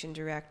planets station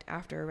direct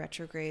after a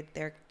retrograde,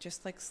 they're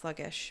just, like,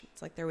 sluggish.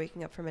 It's like they're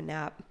waking up from a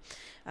nap.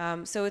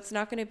 So it's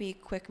not going to be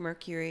quick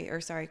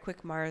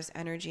Mars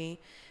energy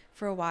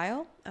for a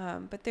while.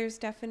 But there's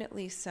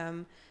definitely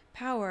some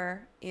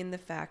power in the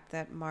fact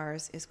that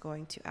Mars is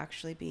going to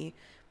actually be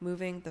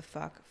moving the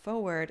fuck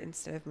forward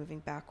instead of moving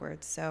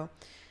backwards. So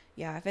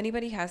yeah, if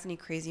anybody has any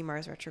crazy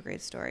Mars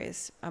retrograde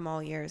stories, I'm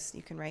all ears.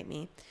 You can write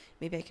me.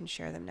 Maybe I can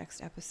share them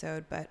next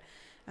episode. But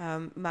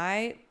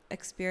my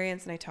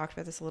experience, and I talked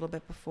about this a little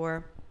bit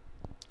before,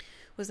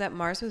 was that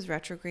Mars was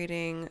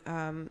retrograding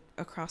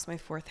across my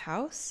fourth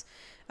house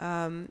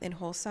in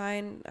whole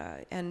sign.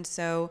 And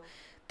so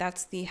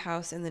that's the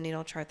house in the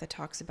natal chart that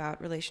talks about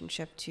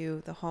relationship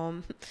to the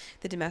home,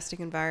 the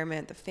domestic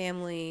environment, the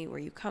family, where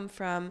you come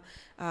from.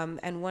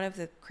 And one of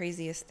the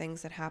craziest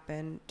things that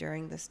happened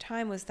during this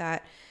time was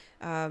that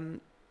me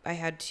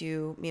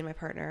and my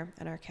partner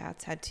and our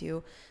cats had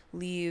to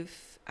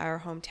leave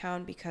our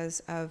hometown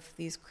because of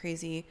these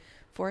crazy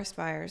forest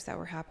fires that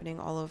were happening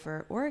all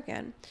over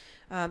Oregon.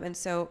 And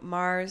so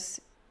Mars,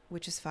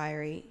 which is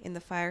fiery, in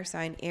the fire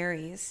sign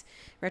Aries,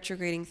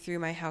 retrograding through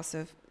my house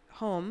of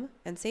home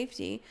and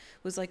safety,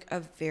 was like a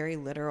very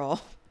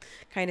literal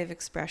kind of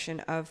expression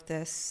of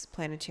this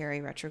planetary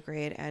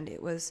retrograde. And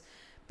it was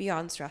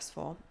beyond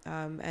stressful.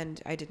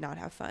 And I did not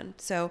have fun.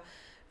 So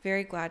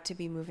very glad to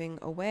be moving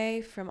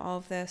away from all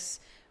of this.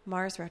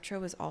 Mars retro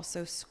was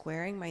also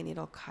squaring my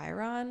natal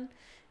Chiron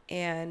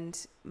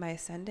and my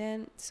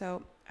ascendant.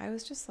 So I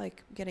was just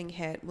like getting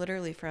hit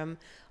literally from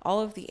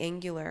all of the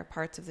angular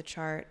parts of the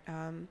chart.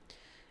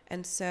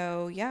 And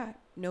so, yeah,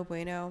 no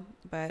bueno,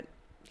 but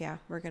yeah,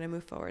 we're going to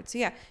move forward. So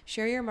yeah,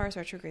 share your Mars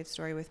retrograde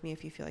story with me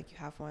if you feel like you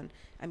have one.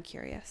 I'm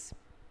curious.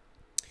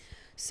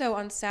 So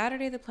on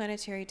Saturday, the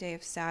planetary day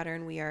of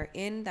Saturn, we are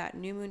in that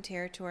new moon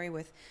territory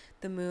with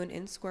the moon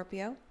in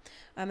Scorpio.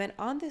 And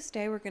on this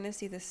day, we're going to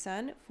see the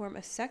sun form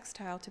a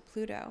sextile to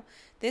Pluto.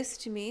 This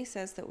to me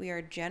says that we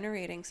are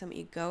generating some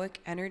egoic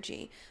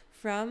energy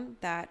from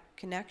that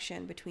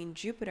connection between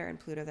Jupiter and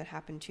Pluto that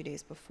happened 2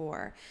 days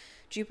before.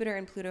 Jupiter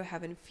and Pluto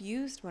have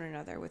infused one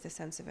another with a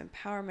sense of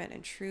empowerment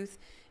and truth,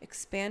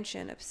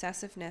 expansion,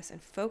 obsessiveness,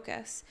 and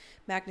focus,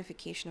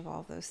 magnification of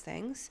all of those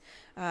things.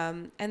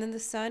 And then the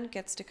sun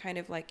gets to kind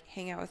of like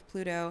hang out with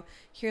Pluto,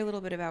 hear a little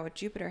bit about what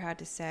Jupiter had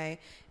to say,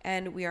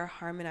 and we are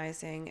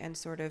harmonizing and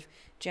sort of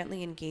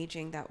gently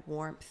engaging that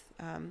warmth.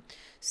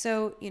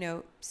 So,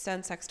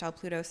 Sun sextile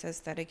Pluto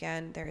says that,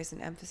 again, there is an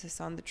emphasis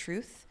on the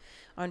truth,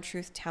 on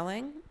truth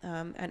telling,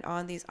 and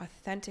on these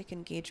authentic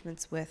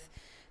engagements with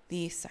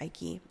the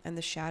psyche and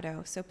the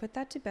shadow. So put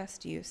that to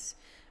best use.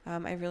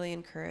 I really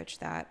encourage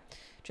that.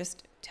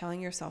 Just telling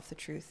yourself the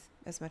truth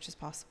as much as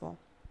possible.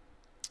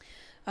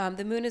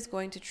 The moon is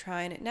going to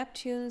trine at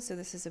Neptune, so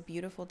this is a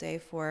beautiful day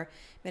for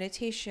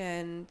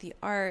meditation, the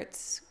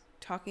arts,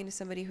 talking to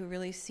somebody who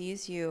really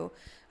sees you,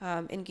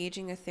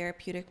 engaging a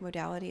therapeutic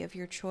modality of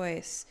your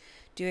choice,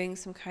 doing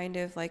some kind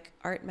of like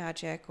art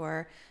magic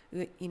or,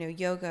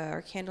 yoga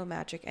or candle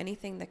magic.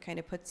 Anything that kind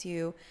of puts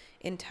you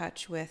in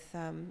touch with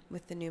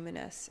the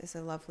numinous is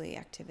a lovely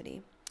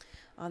activity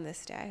on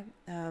this day.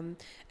 And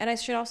I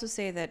should also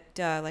say that,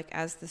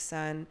 as the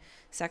sun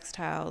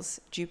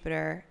sextiles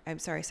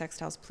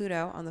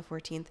Pluto on the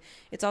 14th,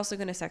 it's also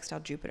going to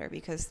sextile Jupiter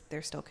because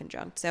they're still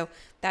conjunct. So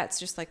that's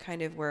just like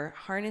kind of we're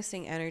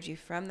harnessing energy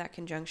from that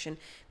conjunction,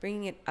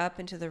 bringing it up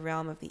into the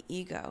realm of the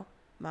ego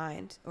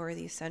mind or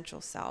the essential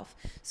self.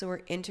 So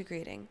we're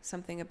integrating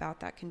something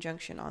about that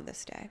conjunction on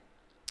this day.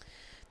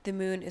 The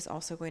moon is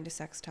also going to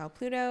sextile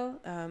Pluto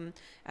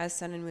as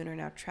sun and moon are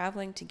now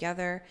traveling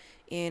together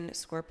in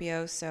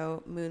Scorpio.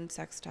 So moon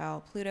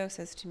sextile Pluto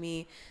says to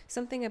me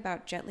something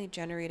about gently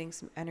generating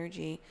some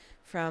energy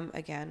from,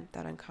 again,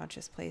 that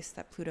unconscious place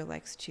that Pluto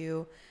likes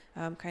to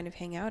kind of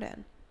hang out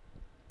in.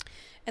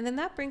 And then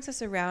that brings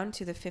us around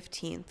to the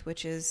 15th,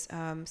 which is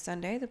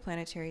Sunday, the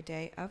planetary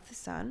day of the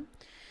sun.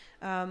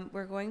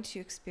 We're going to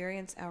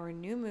experience our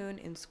new moon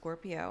in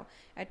Scorpio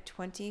at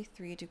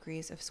 23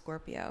 degrees of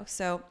Scorpio.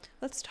 So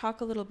let's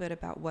talk a little bit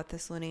about what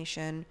this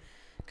lunation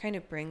kind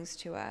of brings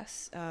to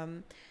us.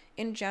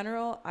 In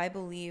general, I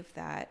believe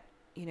that,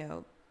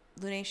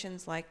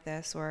 lunations like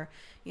this or,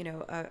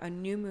 a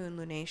new moon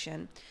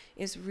lunation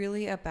is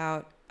really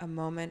about a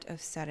moment of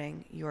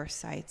setting your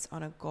sights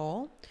on a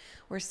goal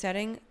or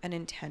setting an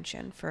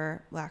intention,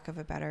 for lack of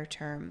a better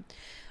term.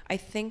 I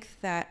think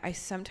that I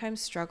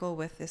sometimes struggle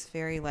with this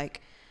very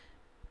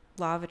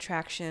law of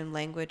attraction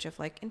language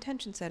of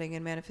intention setting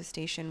and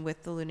manifestation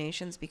with the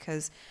lunations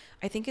because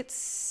I think it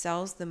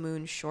sells the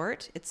moon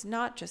short. It's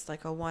not just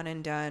like a one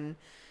and done,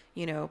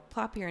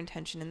 plop your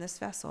intention in this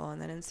vessel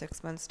and then in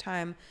 6 months'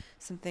 time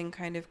something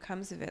kind of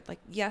comes of it.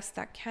 Yes,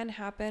 that can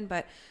happen,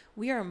 but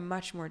we are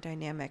much more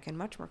dynamic and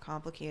much more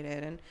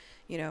complicated and,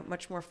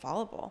 much more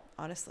fallible,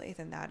 honestly,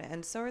 than that.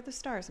 And so are the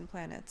stars and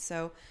planets.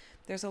 So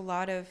there's a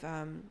lot of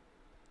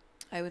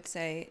I would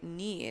say,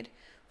 need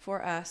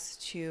for us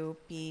to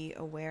be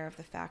aware of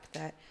the fact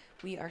that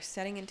we are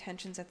setting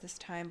intentions at this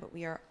time, but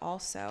we are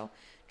also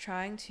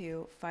trying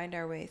to find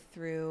our way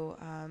through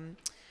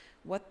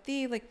what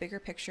the bigger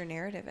picture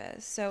narrative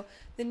is. So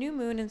the new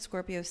moon in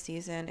Scorpio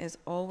season is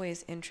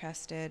always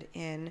interested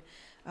in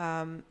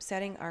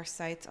setting our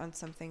sights on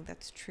something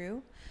that's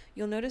true.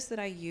 You'll notice that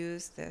I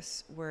use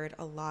this word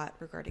a lot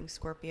regarding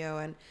Scorpio,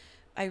 and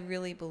I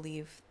really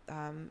believe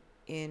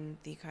in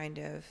the kind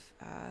of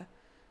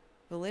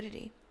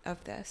validity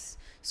of this.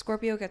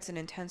 Scorpio gets an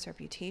intense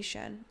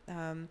reputation,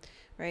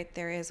 right?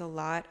 There is a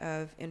lot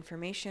of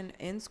information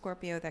in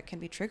Scorpio that can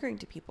be triggering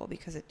to people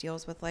because it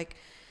deals with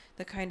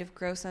the kind of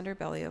gross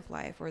underbelly of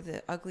life, or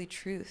the ugly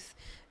truth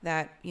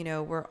that,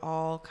 we're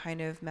all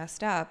kind of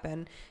messed up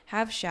and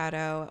have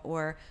shadow,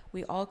 or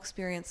we all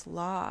experience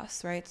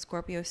loss, right?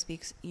 Scorpio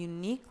speaks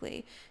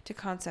uniquely to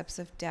concepts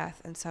of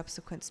death and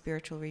subsequent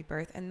spiritual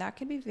rebirth, and that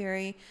can be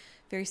very,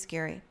 very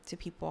scary to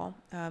people.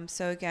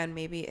 So again,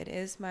 maybe it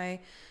is my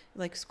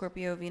like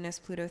Scorpio, Venus,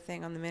 Pluto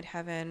thing on the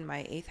midheaven,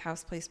 my 8th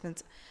house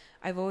placements.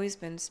 I've always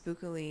been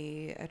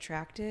spookily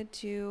attracted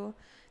to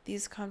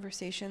these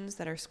conversations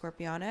that are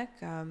scorpionic.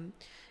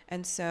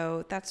 And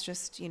so that's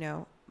just,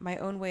 my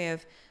own way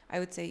of, I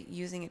would say,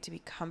 using it to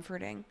be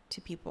comforting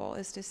to people,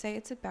 is to say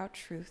it's about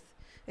truth.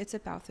 It's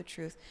about the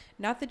truth,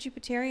 not the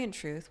Jupiterian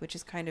truth, which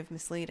is kind of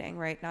misleading,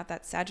 right? Not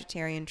that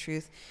Sagittarian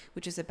truth,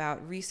 which is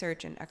about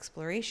research and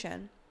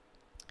exploration,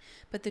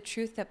 but the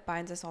truth that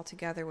binds us all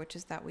together, which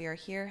is that we are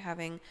here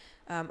having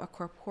a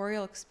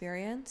corporeal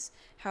experience.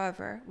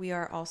 However, we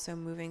are also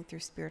moving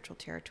through spiritual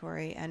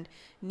territory and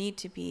need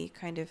to be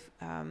kind of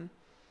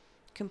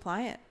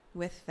compliant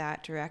with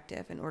that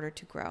directive in order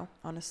to grow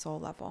on a soul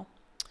level.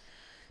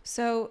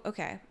 So,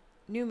 okay,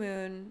 new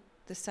moon,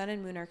 the sun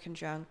and moon are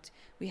conjunct.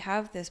 We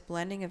have this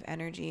blending of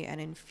energy and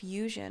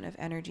infusion of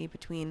energy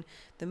between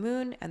the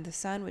moon and the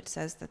sun, which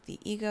says that the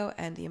ego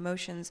and the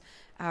emotions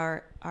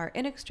are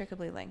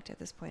inextricably linked at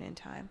this point in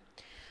time.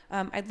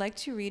 I'd like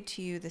to read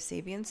to you the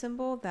Sabian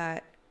symbol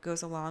that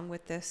goes along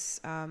with this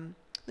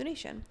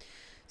lunation.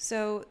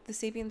 So the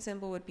Sabian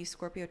symbol would be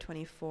Scorpio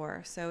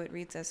 24. So it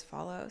reads as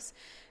follows.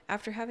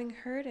 After having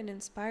heard an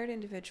inspired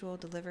individual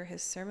deliver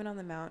his Sermon on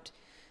the Mount,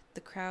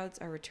 the crowds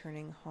are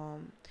returning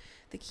home.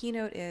 The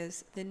keynote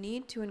is the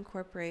need to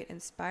incorporate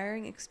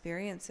inspiring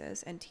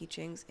experiences and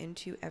teachings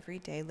into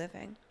everyday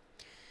living.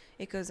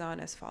 It goes on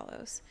as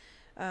follows.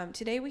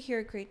 Today we hear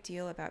a great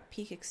deal about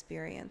peak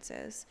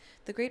experiences.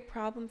 The great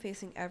problem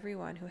facing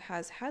everyone who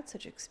has had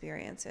such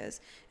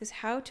experiences is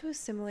how to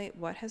assimilate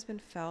what has been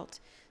felt,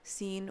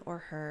 seen, or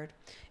heard,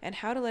 and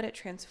how to let it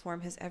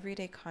transform his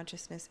everyday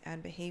consciousness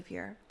and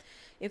behavior.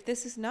 If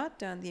this is not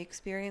done, the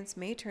experience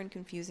may turn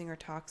confusing or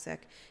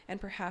toxic,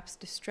 and perhaps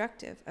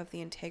destructive of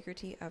the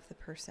integrity of the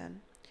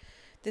person.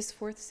 This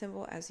fourth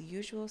symbol, as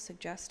usual,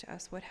 suggests to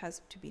us what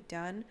has to be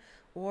done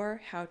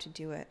or how to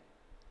do it.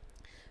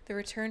 The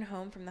return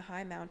home from the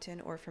high mountain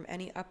or from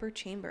any upper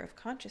chamber of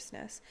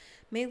consciousness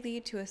may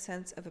lead to a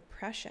sense of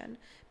oppression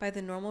by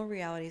the normal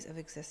realities of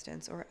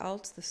existence, or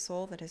else the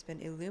soul that has been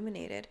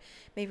illuminated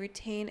may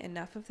retain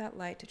enough of that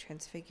light to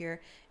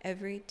transfigure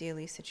every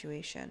daily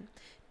situation.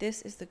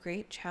 This is the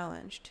great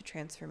challenge to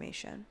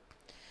transformation.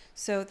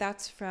 So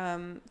that's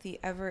from the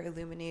ever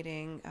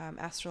illuminating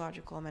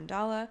astrological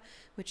mandala,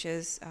 which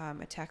is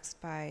a text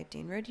by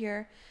Dane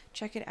Rudhyar.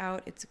 Check it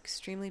out. It's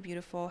extremely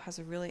beautiful, has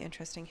a really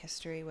interesting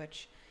history,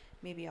 which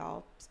maybe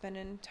I'll spend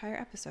an entire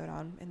episode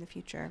on in the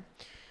future.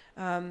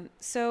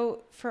 So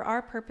for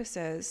our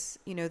purposes,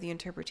 the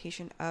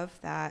interpretation of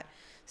that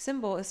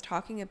symbol is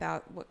talking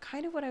about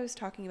what I was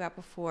talking about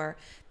before,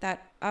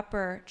 that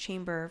upper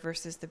chamber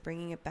versus the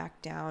bringing it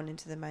back down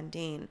into the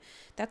mundane.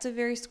 That's a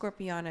very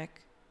scorpionic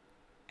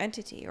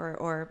entity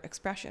or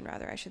expression,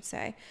 rather, I should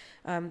say.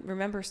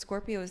 Remember,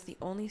 Scorpio is the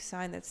only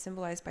sign that's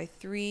symbolized by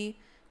 3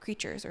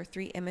 creatures or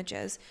 3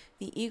 images.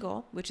 The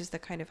eagle, which is the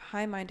kind of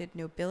high-minded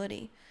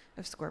nobility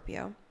of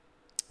Scorpio,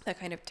 that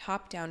kind of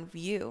top-down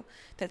view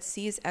that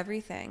sees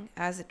everything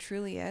as it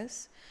truly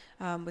is,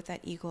 with that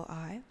eagle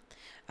eye.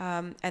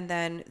 And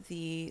then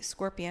the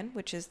scorpion,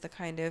 which is the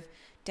kind of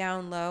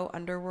down low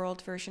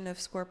underworld version of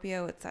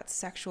Scorpio. It's that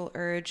sexual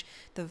urge,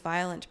 the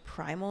violent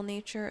primal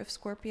nature of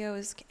Scorpio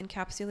is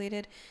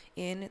encapsulated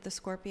in the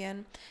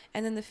scorpion.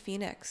 And then the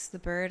phoenix, the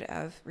bird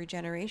of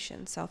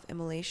regeneration,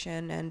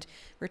 self-immolation, and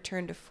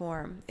return to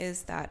form,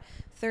 is that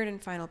third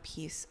and final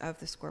piece of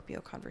the Scorpio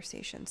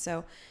conversation.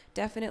 So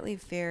definitely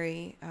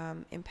very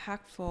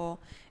impactful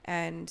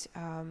and,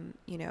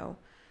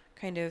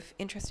 kind of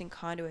interesting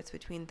conduits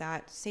between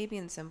that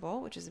Sabian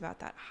symbol, which is about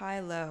that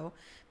high-low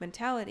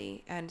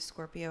mentality, and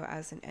Scorpio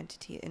as an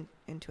entity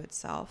into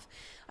itself.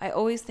 I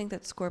always think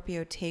that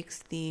Scorpio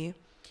takes the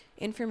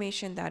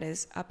information that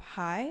is up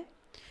high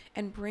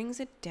and brings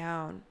it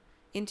down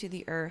into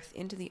the earth,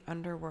 into the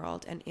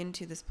underworld, and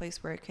into this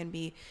place where it can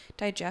be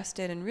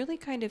digested and really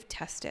kind of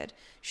tested,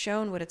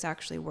 shown what it's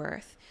actually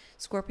worth.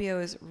 Scorpio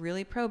is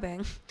really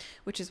probing,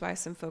 which is why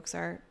some folks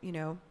are,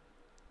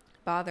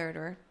 bothered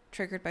or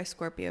triggered by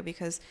Scorpio,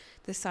 because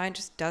the sign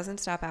just doesn't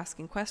stop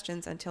asking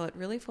questions until it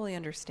really fully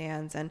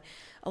understands. And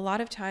a lot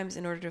of times,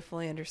 in order to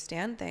fully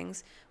understand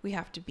things, we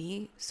have to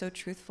be so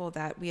truthful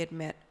that we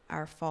admit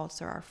our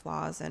faults or our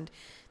flaws, and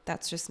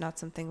that's just not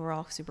something we're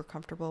all super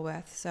comfortable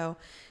with. So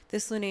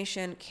this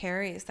lunation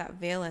carries that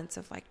valence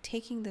of like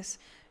taking this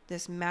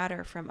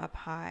matter from up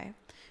high,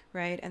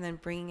 right, and then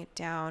bringing it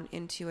down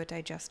into a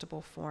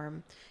digestible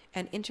form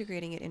and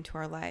integrating it into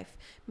our life.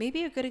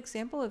 Maybe a good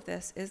example of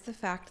this is the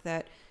fact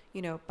that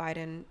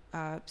Biden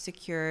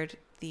secured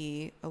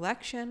the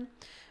election,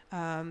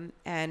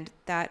 and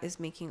that is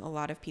making a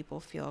lot of people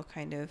feel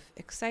kind of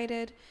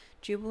excited,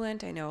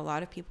 jubilant. I know a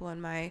lot of people in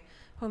my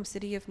home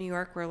city of New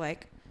York were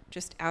like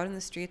just out in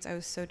the streets. I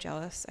was so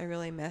jealous. I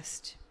really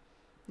missed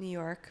New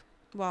York.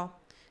 Well,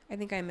 I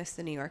think I missed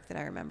the New York that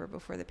I remember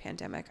before the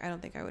pandemic. I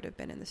don't think I would have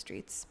been in the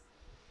streets.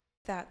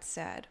 That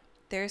said,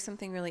 there's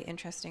something really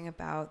interesting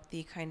about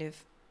the kind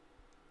of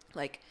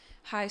like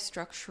high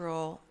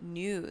structural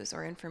news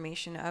or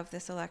information of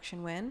this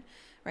election win,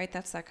 right?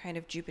 That's that kind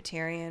of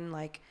Jupiterian,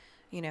 like,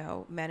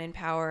 men in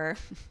power,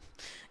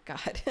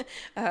 God,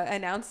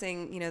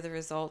 announcing, the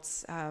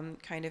results,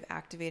 kind of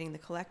activating the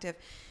collective.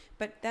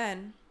 But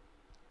then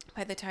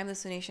by the time the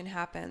sonation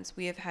happens,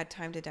 we have had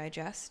time to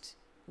digest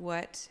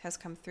what has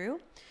come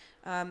through.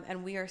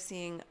 And we are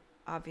seeing,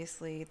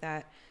 obviously,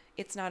 that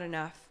it's not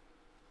enough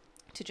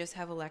to just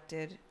have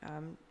elected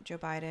Joe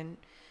Biden,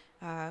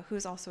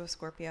 who's also a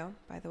Scorpio,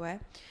 by the way.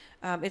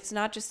 It's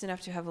not just enough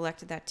to have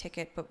elected that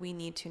ticket, but we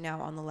need to now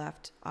on the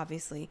left,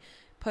 obviously,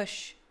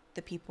 push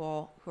the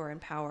people who are in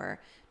power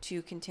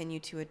to continue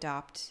to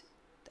adopt,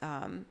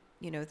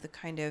 the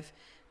kind of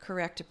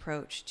correct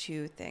approach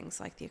to things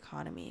like the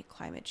economy,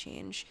 climate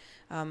change,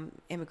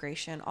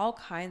 immigration, all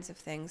kinds of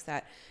things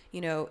that,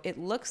 it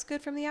looks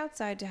good from the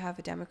outside to have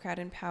a Democrat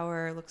in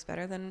power. It looks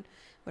better than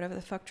whatever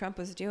the fuck Trump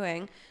was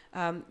doing.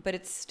 But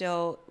it's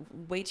still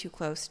way too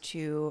close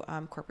to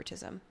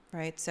corporatism,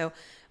 right? So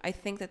I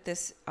think that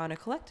this, on a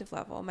collective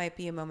level, might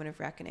be a moment of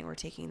reckoning. We're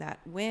taking that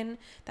win,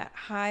 that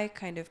high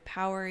kind of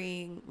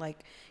powering,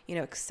 like,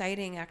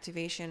 exciting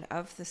activation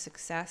of the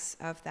success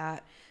of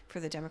that for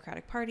the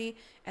Democratic Party.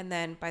 And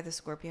then by the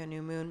Scorpio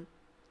new moon,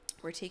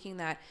 we're taking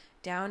that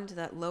down to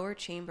that lower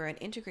chamber and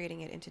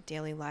integrating it into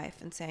daily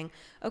life and saying,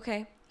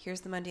 okay,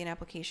 here's the mundane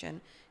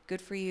application.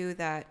 Good for you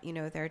that,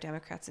 there are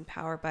Democrats in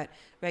power, but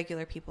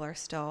regular people are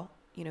still,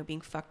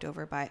 being fucked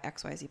over by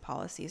XYZ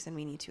policies, and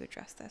we need to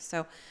address this.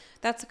 So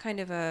that's a kind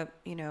of a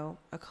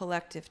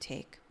collective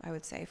take, I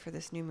would say, for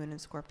this new moon in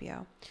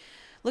Scorpio.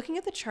 Looking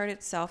at the chart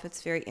itself,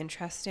 it's very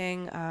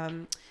interesting.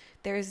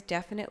 There is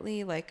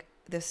definitely like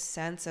this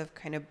sense of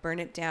kind of burn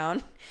it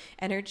down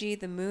energy.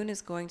 The moon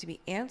is going to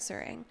be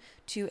answering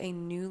to a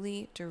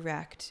newly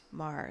direct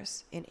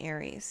Mars in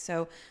Aries.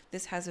 So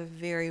this has a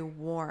very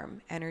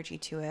warm energy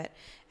to it.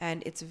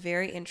 And it's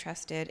very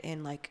interested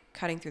in like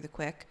cutting through the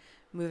quick,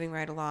 moving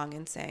right along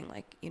and saying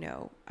like,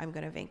 I'm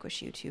going to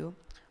vanquish you to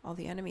all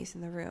the enemies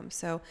in the room.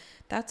 So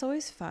that's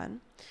always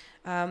fun.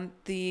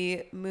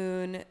 The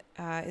moon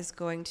is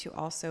going to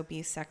also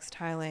be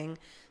sextiling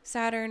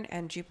Saturn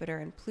and Jupiter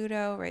and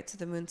Pluto, right? So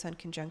the moon-sun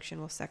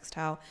conjunction will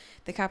sextile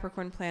the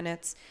Capricorn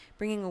planets,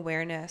 bringing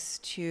awareness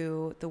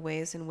to the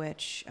ways in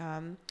which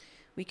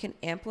we can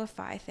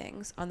amplify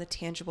things on the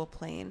tangible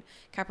plane.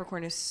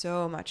 Capricorn is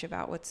so much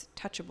about what's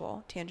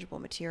touchable, tangible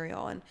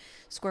material, and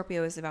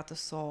Scorpio is about the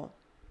soul.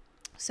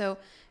 So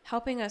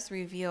helping us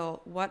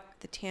reveal what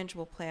the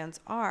tangible plans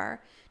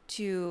are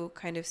to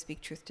kind of speak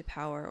truth to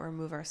power or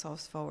move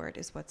ourselves forward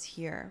is what's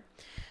here.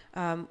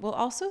 We'll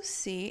also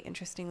see,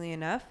 interestingly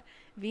enough,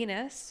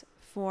 Venus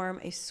form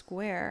a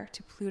square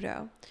to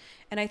Pluto.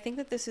 And I think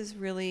that this is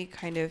really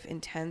kind of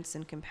intense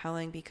and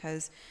compelling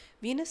because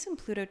Venus and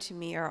Pluto to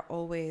me are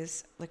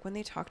always, like when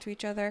they talk to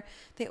each other,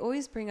 they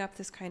always bring up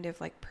this kind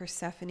of like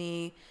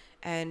Persephone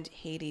and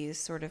Hades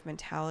sort of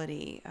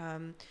mentality,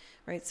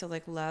 right? So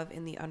like love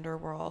in the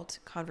underworld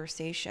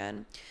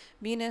conversation.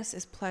 Venus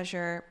is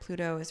pleasure,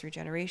 Pluto is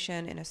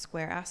regeneration in a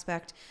square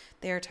aspect.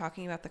 They are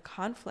talking about the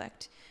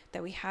conflict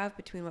that we have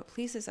between what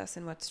pleases us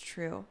and what's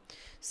true.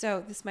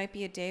 So this might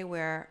be a day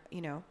where,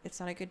 it's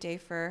not a good day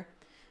for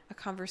a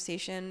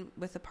conversation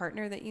with a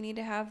partner that you need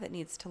to have that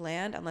needs to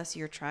land unless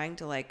you're trying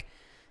to like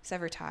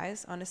sever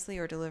ties, honestly,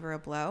 or deliver a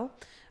blow,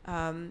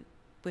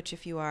 which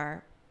if you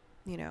are,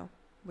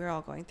 we're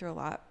all going through a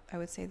lot, I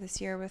would say, this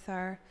year with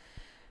our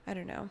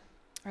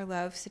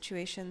love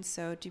situations.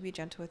 So do be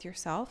gentle with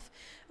yourself.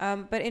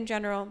 But in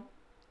general,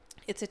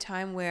 it's a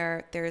time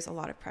where there is a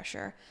lot of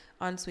pressure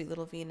on sweet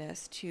little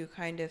Venus to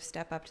kind of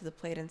step up to the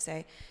plate and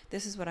say,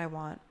 this is what I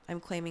want. I'm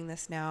claiming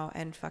this now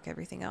and fuck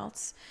everything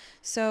else.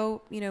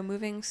 So,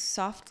 moving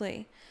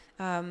softly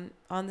on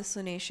this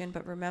lunation,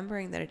 but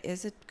remembering that it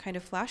is a kind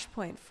of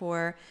flashpoint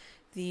for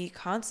the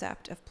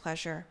concept of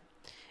pleasure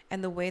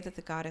and the way that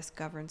the goddess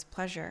governs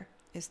pleasure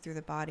is through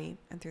the body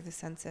and through the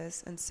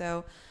senses. And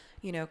so,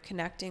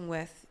 connecting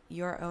with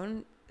your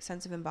own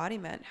sense of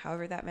embodiment,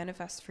 however that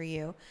manifests for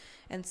you,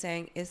 and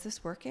saying, is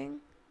this working?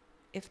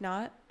 If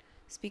not,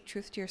 speak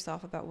truth to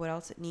yourself about what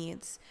else it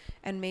needs.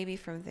 And maybe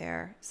from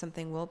there,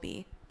 something will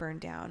be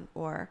burned down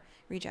or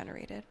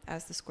regenerated,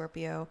 as the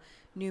Scorpio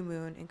new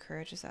moon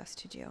encourages us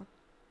to do.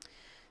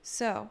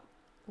 So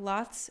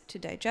lots to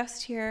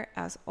digest here,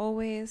 as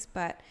always,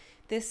 but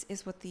this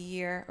is what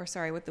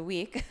what the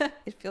week,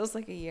 it feels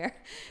like a year,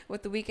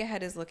 what the week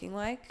ahead is looking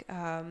like.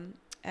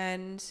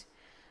 And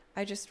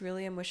I just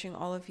really am wishing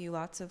all of you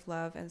lots of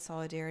love and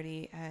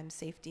solidarity and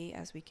safety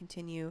as we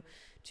continue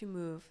to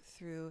move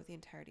through the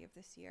entirety of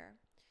this year.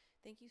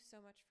 Thank you so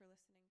much for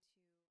listening.